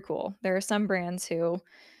 If you're cool, there are some brands who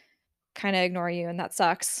kind of ignore you, and that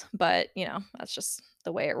sucks. But that's just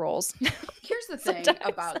the way it rolls Here's the thing sometimes.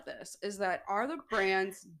 about this is that are the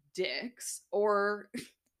brands dicks, or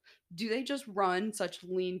do they just run such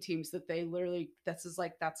lean teams that they literally this is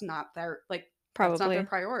like that's not their Probably,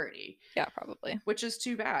 priority, yeah, probably. which is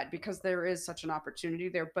too bad because there is such an opportunity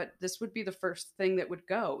there, but this would be the first thing that would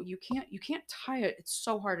go. You can't tie it. It's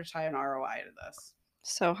so hard to tie an ROI to this.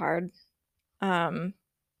 So hard. Um,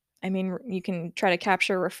 I mean, you can try to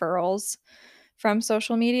capture referrals from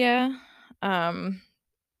social media. Um,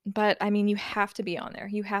 but I mean, you have to be on there.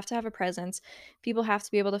 You have to have a presence. People have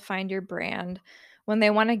to be able to find your brand when they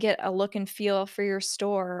want to get a look and feel for your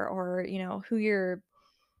store, or,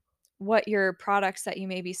 what your products that you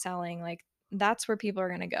may be selling. Like, that's where people are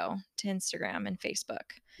going to go, to Instagram and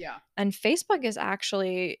Facebook. Yeah. And Facebook is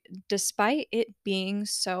actually, despite it being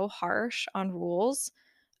so harsh on rules,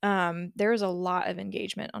 there's a lot of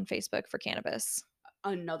engagement on Facebook for cannabis.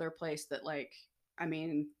 Another place that I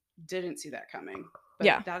mean, didn't see that coming. But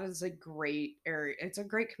Yeah. that is a great area. It's a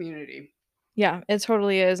great community. Yeah, it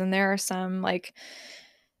totally is. And there are some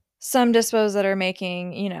dispos that are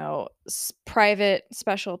making, private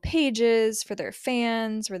special pages for their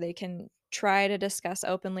fans where they can try to discuss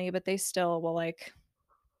openly, but they still will,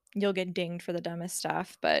 you'll get dinged for the dumbest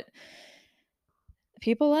stuff, but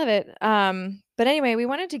people love it. But anyway, we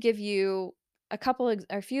wanted to give you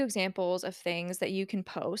a few examples of things that you can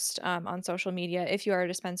post on social media if you are a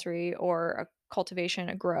dispensary or a cultivation,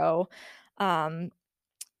 a grow, um,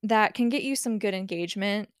 that can get you some good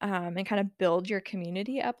engagement, and kind of build your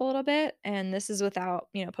community up a little bit. And this is without,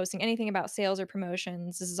 posting anything about sales or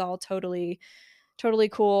promotions. This is all totally, totally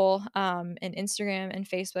cool. And Instagram and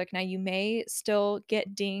Facebook. Now, you may still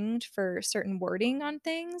get dinged for certain wording on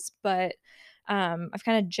things, but I've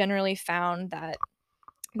kind of generally found that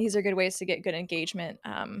these are good ways to get good engagement,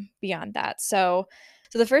 beyond that. So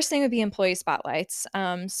the first thing would be employee spotlights.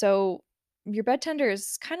 So your bud tender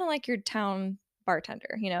is kind of like your town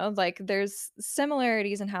bartender, like there's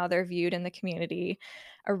similarities in how they're viewed in the community.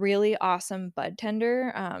 A really awesome bud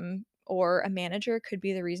tender, or a manager could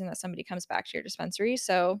be the reason that somebody comes back to your dispensary.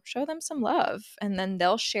 So show them some love, and then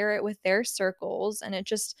they'll share it with their circles, and it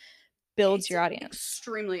just builds It's your an audience.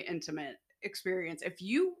 extremely intimate experience. If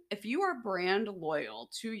you are brand loyal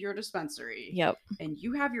to your dispensary Yep. and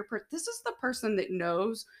you have this is the person that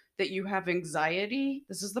knows that you have anxiety.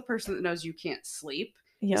 This is the person that knows you can't sleep.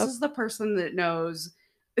 This Yep. is the person that knows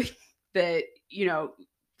that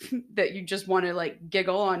that you just want to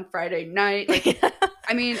giggle on Friday night.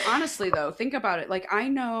 I mean, honestly though, think about it. I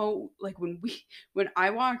know when I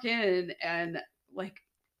walk in and like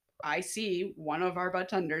I see one of our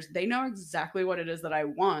bartenders, they know exactly what it is that I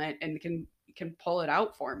want and can pull it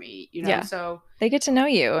out for me. Yeah. So They get to know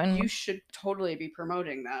you, you and should totally be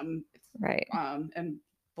promoting them, right. and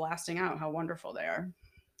blasting out how wonderful they are.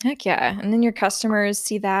 Heck yeah. And then your customers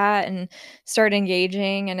see that and start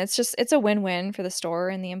engaging, and it's a win-win for the store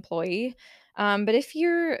and the employee. But if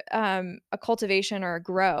you're a cultivation or a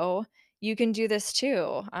grow, you can do this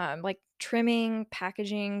too. Like trimming,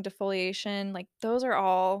 packaging, defoliation, like those are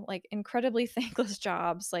all like incredibly thankless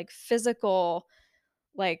jobs, like physical,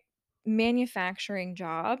 like manufacturing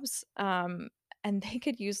jobs. And they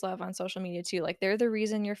could use love on social media too. Like they're the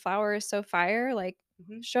reason your flower is so fire. Like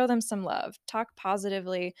Hmm. show them some love, talk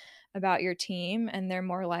positively about your team, and they're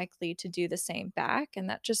more likely to do the same back. And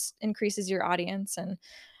that just increases your audience and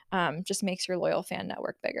just makes your loyal fan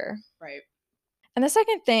network bigger. Right. And the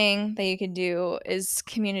second thing that you could do is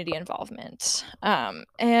community involvement.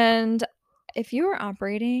 And if you are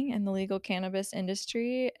operating in the legal cannabis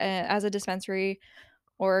industry as a dispensary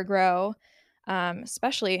or a grow,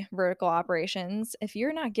 especially vertical operations, if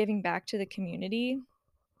you're not giving back to the community,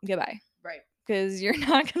 goodbye, Right. because you're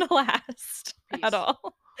not going to last at Peace.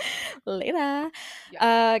 all. Later.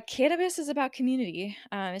 Yeah. Cannabis is about community.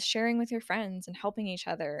 It's sharing with your friends and helping each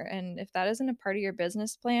other. And if that isn't a part of your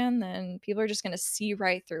business plan, then people are just going to see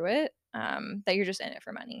right through it, that you're just in it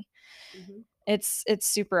for money. Hmm. It's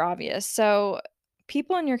super obvious. So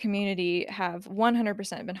people in your community have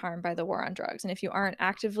 100% been harmed by the war on drugs, and if you aren't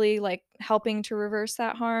actively like helping to reverse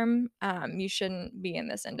that harm, you shouldn't be in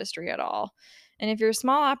this industry at all. And if you're a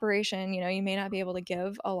small operation, you may not be able to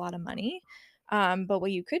give a lot of money, but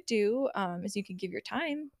what you could do is you could give your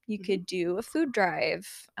time. You Hmm. could do a food drive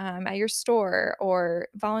at your store, or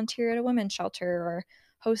volunteer at a women's shelter, or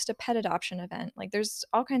host a pet adoption event. Like there's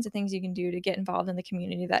all kinds of things you can do to get involved in the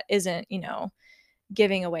community that isn't,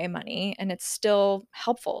 giving away money, and it's still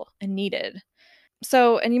helpful and needed.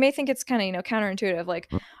 So, and you may think it's kind of, counterintuitive, like,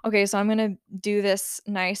 okay, so I'm going to do this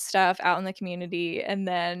nice stuff out in the community and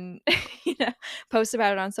then, you know, post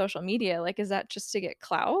about it on social media. Like, is that just to get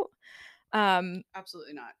clout? Um,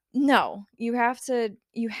 Absolutely not. no, you have to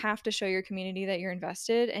show your community that you're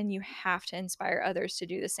invested, and you have to inspire others to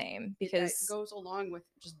do the same That because goes along with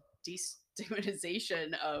just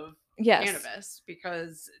destigmatization of yes, cannabis,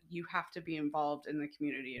 because you have to be involved in the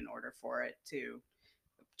community in order for it to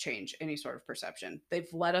change any sort of perception. They've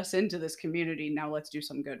let us into this community. Now let's do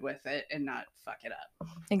some good with it and not fuck it up.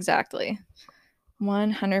 exactly.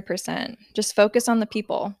 100%. Just focus on the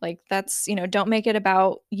people. Like that's, don't make it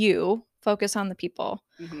about you. Focus on the people.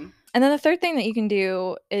 Hmm. And then the third thing that you can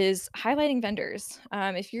do is highlighting vendors.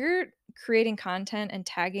 If you're creating content and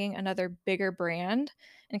tagging another bigger brand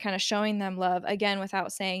and kind of showing them love, again,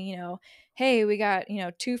 without saying, hey, we got,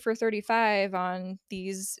 2 for $35 on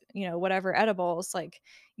these, whatever edibles, like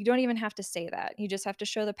you don't even have to say that. You just have to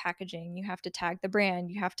show the packaging. You have to tag the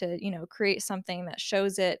brand. You have to, create something that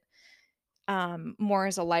shows it more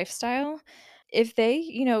as a lifestyle. If they,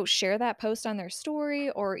 share that post on their story,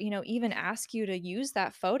 or, even ask you to use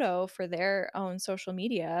that photo for their own social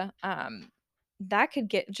media, that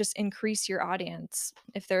could just increase your audience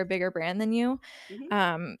if they're a bigger brand than you. Hmm.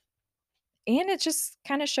 Um, and it just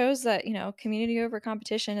kind of shows that, community over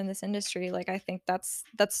competition in this industry. Like I think that's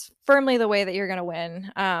firmly the way that you're going to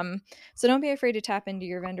win. So don't be afraid to tap into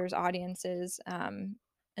your vendors' audiences, and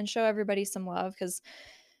show everybody some love, because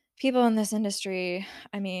people in this industry,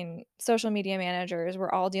 I mean, social media managers,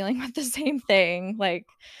 we're all dealing with the same thing. Like,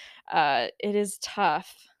 it is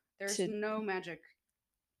tough There's to, no magic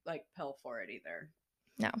like pill for it either.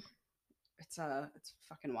 no, It's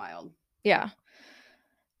fucking wild. yeah.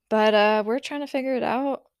 But we're trying to figure it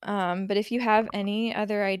out. But if you have any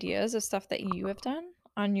other ideas of stuff that you have done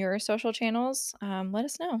on your social channels, let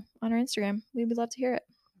us know on our Instagram. We would love to hear it.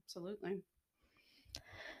 Absolutely.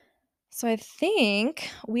 So I think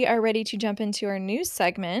we are ready to jump into our news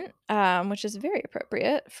segment, which is very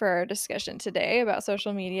appropriate for our discussion today about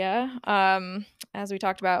social media. As we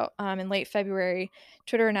talked about in late February,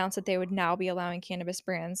 Twitter announced that they would now be allowing cannabis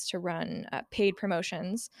brands to run paid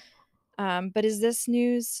promotions. But is this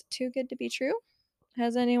news too good to be true?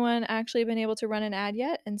 Has anyone actually been able to run an ad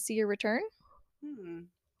yet and see a return? Hmm.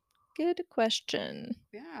 Good question.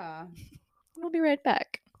 Yeah. We'll be right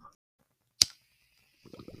back.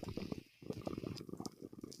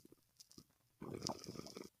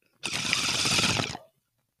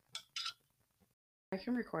 I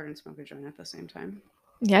can record and smoke a joint at the same time.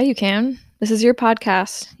 Yeah, you can. This is your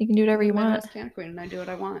podcast. You can do whatever I'm the you want. Midwest Can Queen and I do what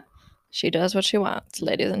I want. She does what she wants,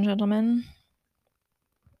 ladies and gentlemen.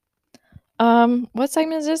 What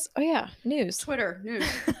segment is this? Oh yeah, news. Twitter news.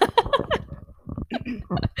 um,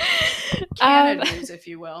 Canon news, if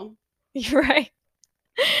you will. you're right.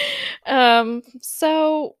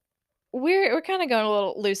 So we're kind of going a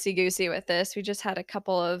little loosey goosey with this. We just had a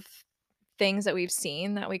couple of things that we've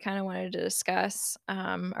seen that we kind of wanted to discuss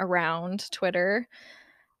around Twitter.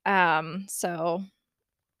 So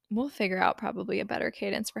we'll figure out probably a better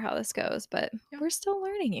cadence for how this goes, but Yeah. we're still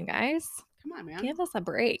learning, you guys. Come on, man. Give us a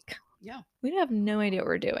break. Yeah. We have no idea what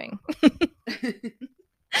we're doing.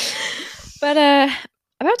 But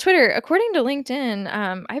about Twitter, according to LinkedIn,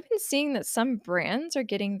 I've been seeing that some brands are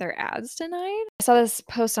getting their ads denied. I saw this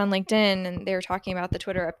post on LinkedIn and they were talking about the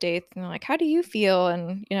Twitter updates and they're like, how do you feel?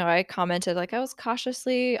 And, I commented like I was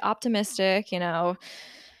cautiously optimistic,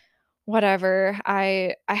 whatever.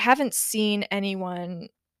 I haven't seen anyone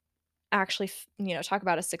actually talk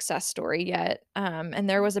about a success story yet, and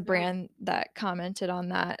there was a Yeah. brand that commented on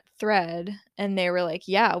that thread and they were like,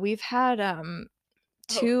 yeah, we've had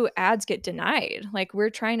Oh, 2 ads get denied. Like, we're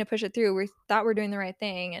trying to push it through. We thought we're doing the right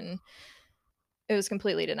thing, and it was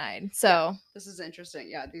completely denied. yeah. So, This is interesting.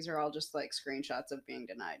 Yeah, these are all just like screenshots of being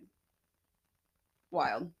denied.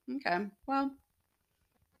 Wild. Okay. Well,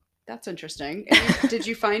 that's interesting. Did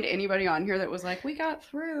you find anybody on here that was like, we got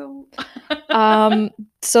through? um,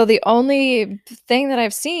 so the only thing that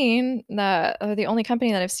I've seen that or the only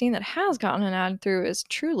company that I've seen that has gotten an ad through is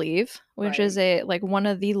TrueLeave, which Right. is one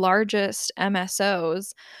of the largest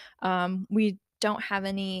MSOs. We don't have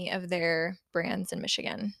any of their brands in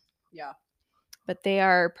Michigan, Yeah. but they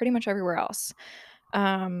are pretty much everywhere else.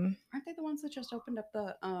 Aren't they the ones that just opened up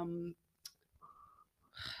the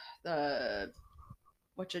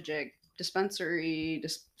what's a jig dispensary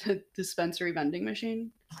vending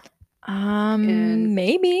machine? And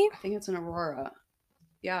Maybe. I think it's in Aurora.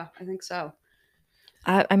 Yeah, I think so.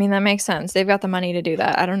 I mean, that makes sense. They've got the money to do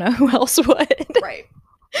that. I don't know who else would. Right.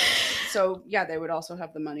 So yeah, they would also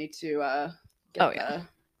have the money to Oh get yeah. the.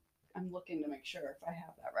 I'm looking to make sure if I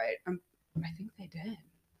have that right. I think they did.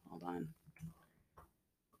 Hold on.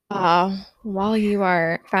 While you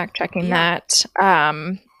are fact checking Yeah. that,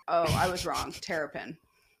 Oh, I was wrong. Terrapin.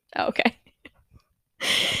 okay.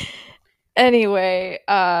 Anyway,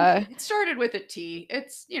 It started with a T.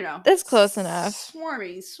 It's it's close enough.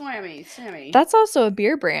 swarmy, swammy, sammy. That's also a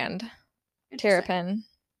beer brand, Interesting. Terrapin.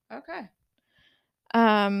 Okay.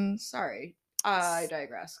 Um, Sorry. I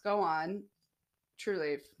digress. Go on. True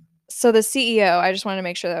Leaf. so the CEO, I just wanted to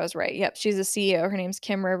make sure that was right. Yep, she's a CEO. Her name's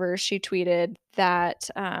Kim Rivers. She tweeted that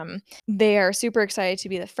they are super excited to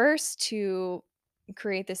be the first to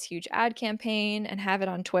create this huge ad campaign and have it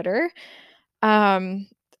on Twitter. And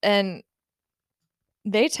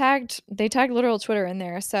they tagged literal Twitter in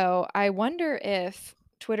there. So I wonder if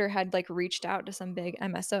Twitter had like reached out to some big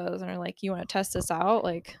MSOs and are like, you want to test this out?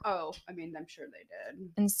 Like, Oh, I mean, I'm sure they did.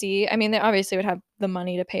 and see. I mean, they obviously would have the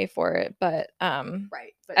money to pay for it, but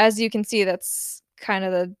Right. But as you can see, that's kind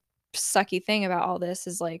of the sucky thing about all this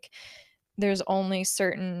is like there's only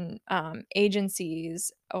certain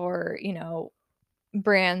agencies or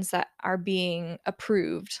brands that are being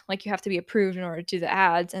approved. Like, you have to be approved in order to do the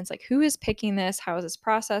ads, and it's like, who is picking this? How is this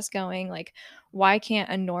process going? Like, why can't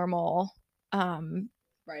a normal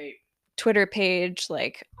right. Twitter page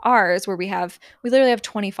like ours, where we literally have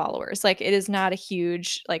 20 followers, like, it is not a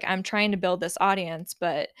huge, like, I'm trying to build this audience,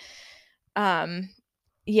 but um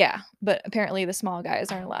yeah, but apparently the small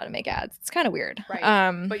guys aren't allowed to make ads. It's kind of weird.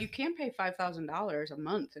 Right. But you can pay $5,000 a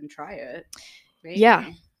month and try it. Yeah,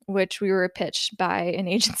 Maybe. which we were pitched by an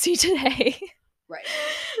agency today. Right.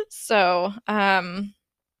 So,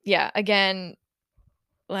 yeah, again,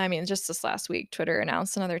 I mean, just this last week, Twitter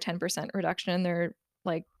announced another 10% reduction in their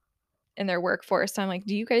like in their workforce. So I'm like,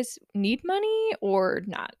 do you guys need money or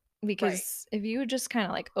not? Right. Because if you would just kind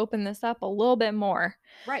of like open this up a little bit more.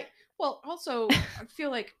 Right. Well, also, I feel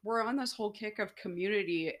like we're on this whole kick of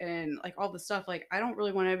community and like all the stuff. Like, I don't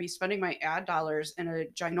really want to be spending my ad dollars in a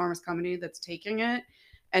ginormous company that's taking it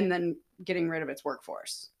and then getting rid of its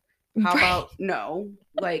workforce. How Right. about no?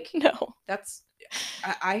 Like, No. that's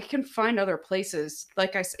I can find other places.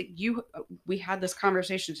 Like I said, we had this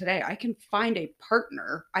conversation today. I can find a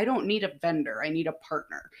partner. I don't need a vendor. I need a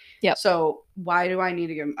partner. Yep. So why do I need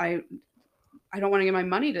to give I don't want to give my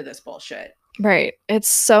money to this bullshit. Right. It's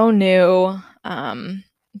so new.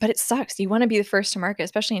 But it sucks. You want to be the first to market,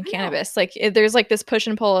 especially in I know. cannabis. Like, there's like this push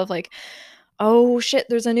and pull of like, oh shit,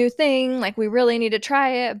 there's a new thing. Like, we really need to try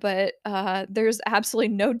it, but there's absolutely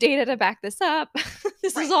no data to back this up.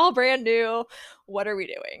 This is Right. all brand new. What are we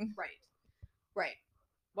doing? Right. Right.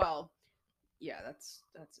 Well, yeah, that's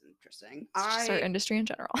interesting. It's just our industry in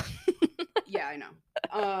general. Yeah, I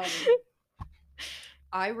know.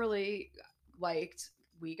 I really liked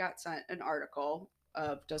we got sent an article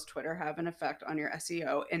of does Twitter have an effect on your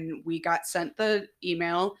SEO? And we got sent the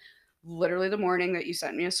email literally the morning that you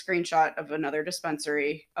sent me a screenshot of another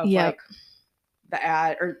dispensary of Yep. like the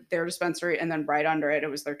ad or their dispensary, and then right under it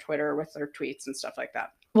was their Twitter with their tweets and stuff like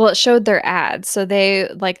that. Well, it showed their ads. So they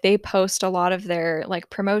post a lot of their like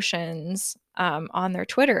promotions on their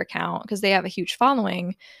Twitter account because they have a huge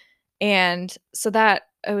following. And so that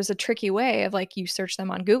it was a tricky way of like you search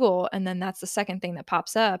them on Google and then that's the second thing that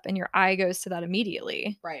pops up and your eye goes to that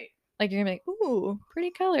immediately. Right. Like you're gonna be like, ooh,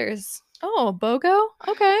 pretty colors. Oh, BOGO?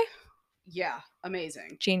 Okay. Yeah,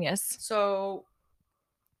 amazing. Genius. So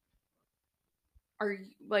are you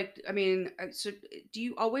like, I mean, so do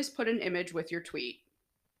you always put an image with your tweet?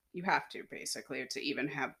 You have to basically to even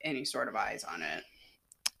have any sort of eyes on it.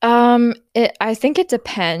 I think it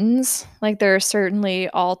depends. Like there are certainly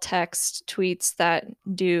all text tweets that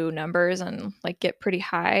do numbers and like get pretty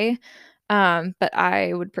high. But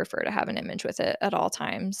I would prefer to have an image with it at all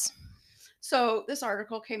times. So this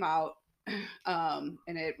article came out, and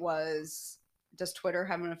it was, does Twitter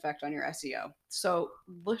have an effect on your SEO? So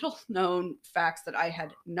little known facts that I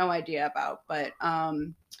had no idea about, but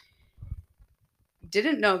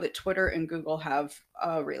didn't know that Twitter and Google have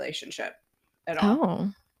a relationship at all.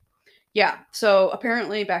 Oh. Yeah. So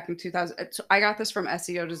apparently back in 2000, so I got this from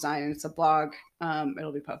SEO Design, and it's a blog.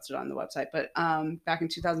 It'll be posted on the website. But back in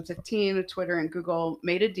 2015, Twitter and Google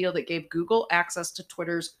made a deal that gave Google access to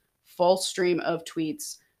Twitter's full stream of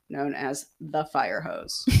tweets, known as the fire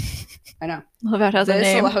hose. I know. Love that has a This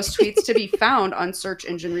name. allows tweets to be found on search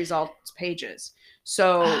engine results pages.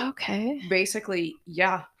 So Okay. basically,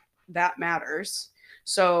 yeah, that matters.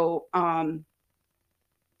 So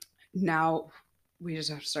now we just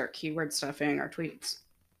have to start keyword stuffing our tweets.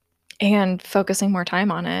 And focusing more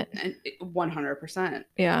time on it. And 100%.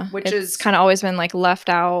 Yeah. Which it's is kind of always been like left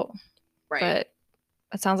out. right. But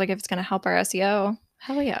it sounds like if it's going to help our SEO,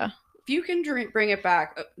 hell yeah. If you can bring it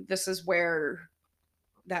back, this is where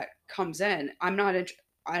that comes in. I'm not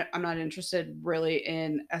interested really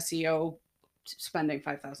in SEO, spending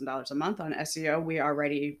 $5,000 a month on SEO. We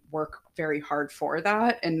already work very hard for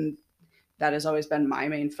that, and that has always been my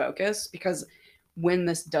main focus, because when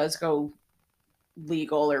this does go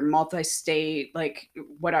legal or multi-state, like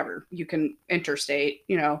whatever, you can interstate,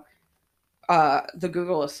 the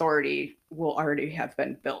Google authority will already have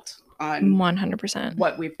been built on 100%.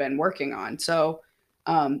 what we've been working on. So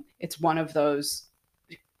it's one of those,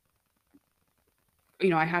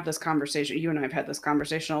 I have this conversation, you and I have had this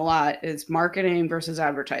conversation a lot, is marketing versus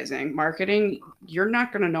advertising. Marketing, you're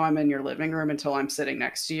not going to know I'm in your living room until I'm sitting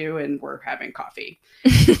next to you and we're having coffee.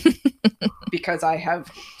 Because I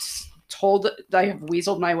have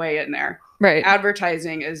weaseled my way in there. Right.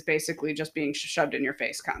 Advertising is basically just being shoved in your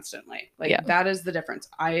face constantly. Like, yeah. That is the difference.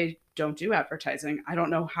 I don't do advertising. I don't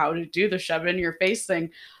know how to do the shove in your face thing.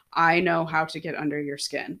 I know how to get under your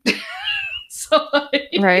skin. So,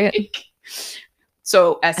 right.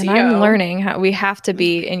 So SEO. And I'm learning how we have to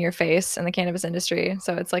be in your face in the cannabis industry.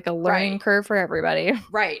 So it's like a learning curve for everybody.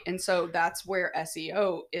 Right. And so that's where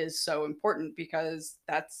SEO is so important, because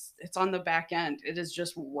it's on the back end. It is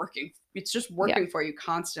just working. It's just working for you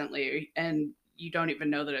constantly. And you don't even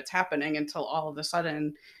know that it's happening until all of a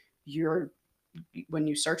sudden when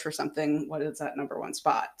you search for something, what is that number one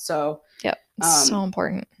spot? So it's so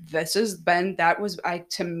important.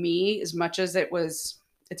 To me, as much as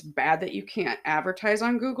it's bad that you can't advertise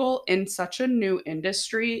on Google in such a new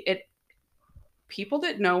industry. People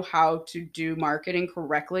that know how to do marketing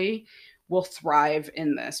correctly will thrive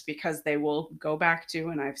in this, because they will go back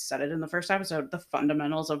to, and I've said it in the first episode, the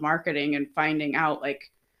fundamentals of marketing and finding out like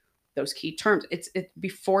those key terms. It's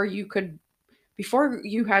before you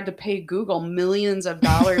had to pay Google millions of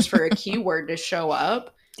dollars for a keyword to show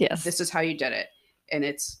up. Yes. This is how you did it. And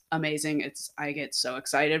it's amazing. I get so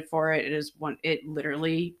excited for it. It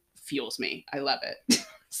literally fuels me. I love it.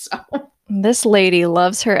 So this lady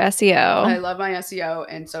loves her SEO. I love my SEO.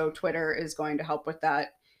 And so Twitter is going to help with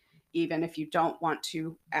that, even if you don't want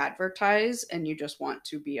to advertise and you just want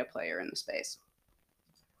to be a player in the space.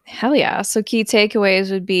 Hell yeah. So key takeaways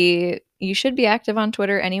would be, you should be active on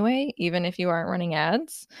Twitter anyway, even if you aren't running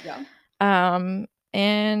ads. Yeah.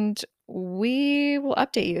 And we will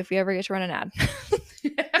update you if you ever get to run an ad.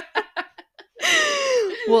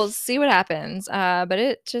 We'll see what happens. But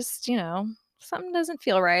it just, something doesn't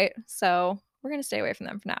feel right. So we're going to stay away from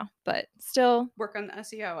them for now. But still work on the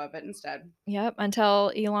SEO of it instead. Yep.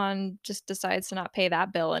 Until Elon just decides to not pay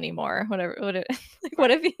that bill anymore.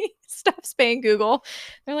 What if he stops paying Google?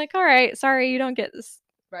 They're like, all right, sorry, you don't get this.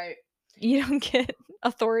 Right. You don't get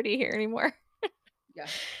authority here anymore. Yeah.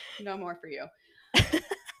 No more for you.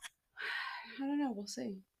 I don't know. We'll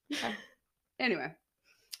see. Okay. Anyway.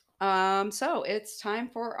 So it's time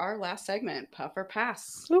for our last segment, Puff or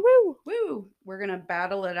Pass. Woo-woo. Woo! We're going to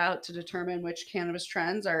battle it out to determine which cannabis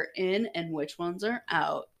trends are in and which ones are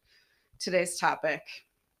out. Today's topic,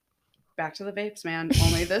 back to the vapes, man.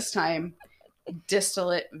 Only this time,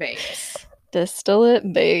 distillate vapes. Distillate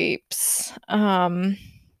vapes.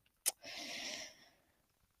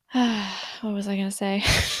 What was I gonna say?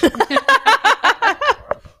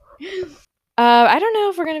 I don't know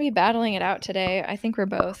if we're gonna be battling it out today. I think we're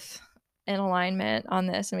both in alignment on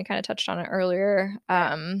this, and we kind of touched on it earlier.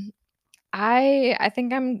 I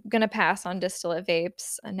think I'm gonna pass on distillate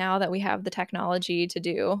vapes now that we have the technology to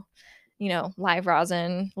do, live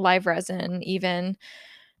resin, even,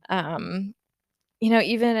 um,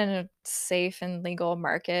 even in a safe and legal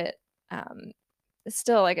market. Um,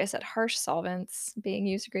 Still, like I said, harsh solvents being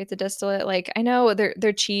used to create the distillate. Like, I know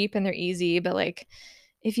they're cheap and they're easy, but like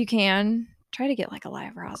if you can, try to get like a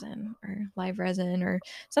live resin or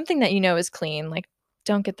something that is clean. Like,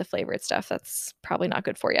 don't get the flavored stuff. That's probably not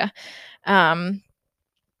good for you. Um,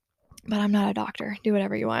 but I'm not a doctor. Do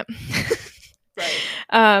whatever you want. Right.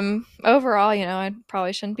 Overall, I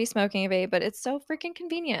probably shouldn't be smoking a vape, but it's so freaking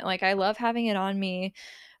convenient. Like, I love having it on me.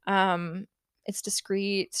 It's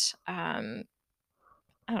discreet.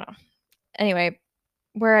 I don't know. Anyway,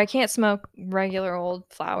 where I can't smoke regular old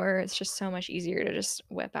flower, it's just so much easier to just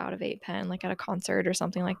whip out a vape pen, like at a concert or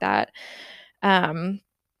something like that. Yeah,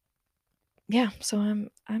 so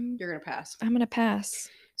You're gonna pass. I'm gonna pass.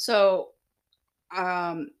 So,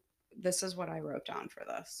 this is what I wrote down for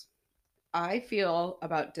this. I feel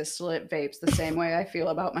about distillate vapes the same way I feel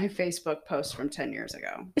about my Facebook post from 10 years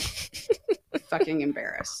ago. Fucking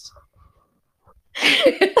embarrassed.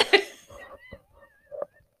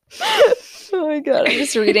 Oh my god, I'm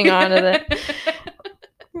just reading on to it.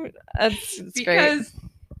 It's because great.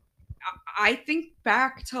 I think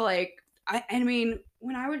back to I mean,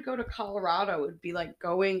 when I would go to Colorado, it would be like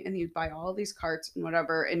going and you'd buy all these carts and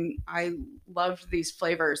whatever. And I loved these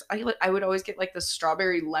flavors. I would always get like the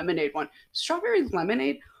strawberry lemonade one. Strawberry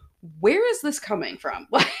lemonade? Where is this coming from?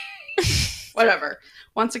 Whatever.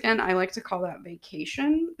 Once again, I like to call that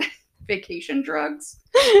vacation drugs.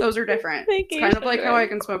 Those are different. It's kind of like how I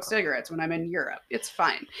can smoke cigarettes when I'm in Europe. It's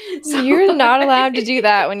fine. So, you're not allowed to do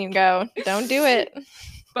that when you go. Don't do it.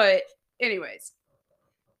 But anyways,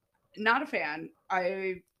 not a fan.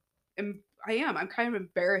 I'm kind of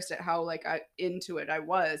embarrassed at how into it I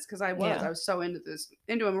was, because I was so into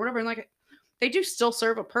them or whatever. And like, they do still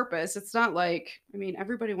serve a purpose. It's not like, I mean,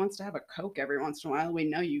 everybody wants to have a Coke every once in a while. We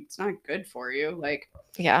know it's not good for you. Like,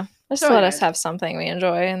 yeah, just let us have something we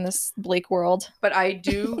enjoy in this bleak world. But I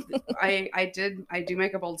do, I do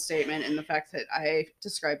make a bold statement in the fact that I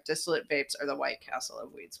describe distillate vapes are the White Castle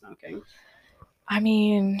of weed smoking. I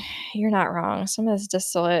mean, you're not wrong. Some of this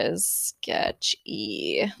distillate is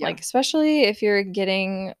sketchy. Yeah. Like, especially if you're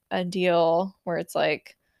getting a deal where it's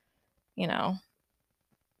like,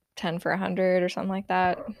 10 for 100 or something like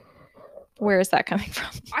that. Where is that coming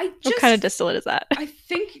from? What kind of distillate is that? I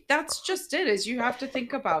think that's just it, is you have to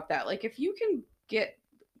think about that. Like, if you can get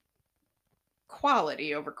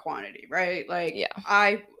quality over quantity, right? Like, yeah.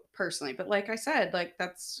 I personally, but like I said, like,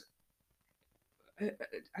 that's,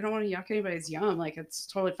 I don't want to yuck anybody's yum. Like, it's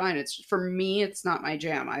totally fine. It's, for me, it's not my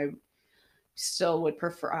jam. I still would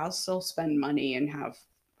prefer, I'll still spend money and have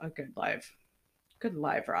a good live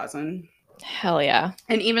rosin. Hell yeah.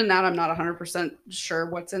 And even that, I'm not 100% sure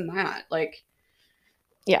what's in that. Like,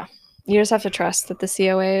 yeah, you just have to trust that the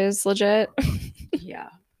COA is legit. Yeah,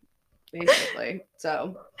 basically.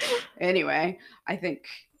 So anyway, I think,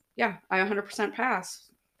 yeah, I 100% pass.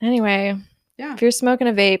 Anyway, yeah, if you're smoking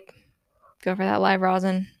a vape, go for that live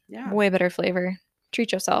rosin. Yeah, way better flavor.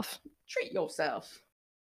 Treat yourself.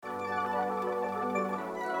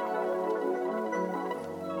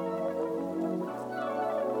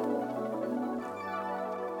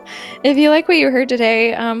 If you like what you heard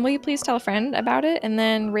today, will you please tell a friend about it, and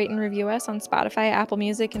then rate and review us on Spotify, Apple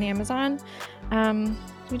Music, and Amazon.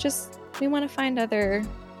 We want to find other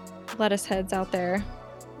lettuce heads out there.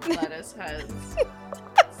 Lettuce heads. Is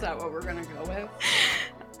that what we're going to go with?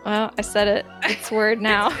 Well, I said it. It's word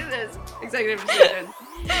now. It is. Executive decision.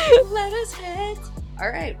 Lettuce heads. All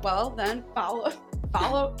right. Well, then follow.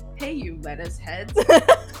 Hey, you lettuce heads.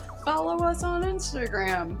 Follow us on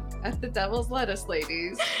Instagram at the Devil's Lettuce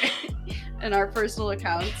Ladies and our personal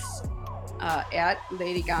accounts at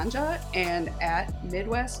Lady Ganja and at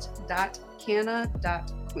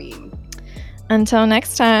midwest.canna.queen. Until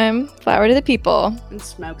next time, flower to the people and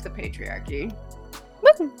smoke the patriarchy.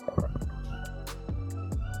 Woo!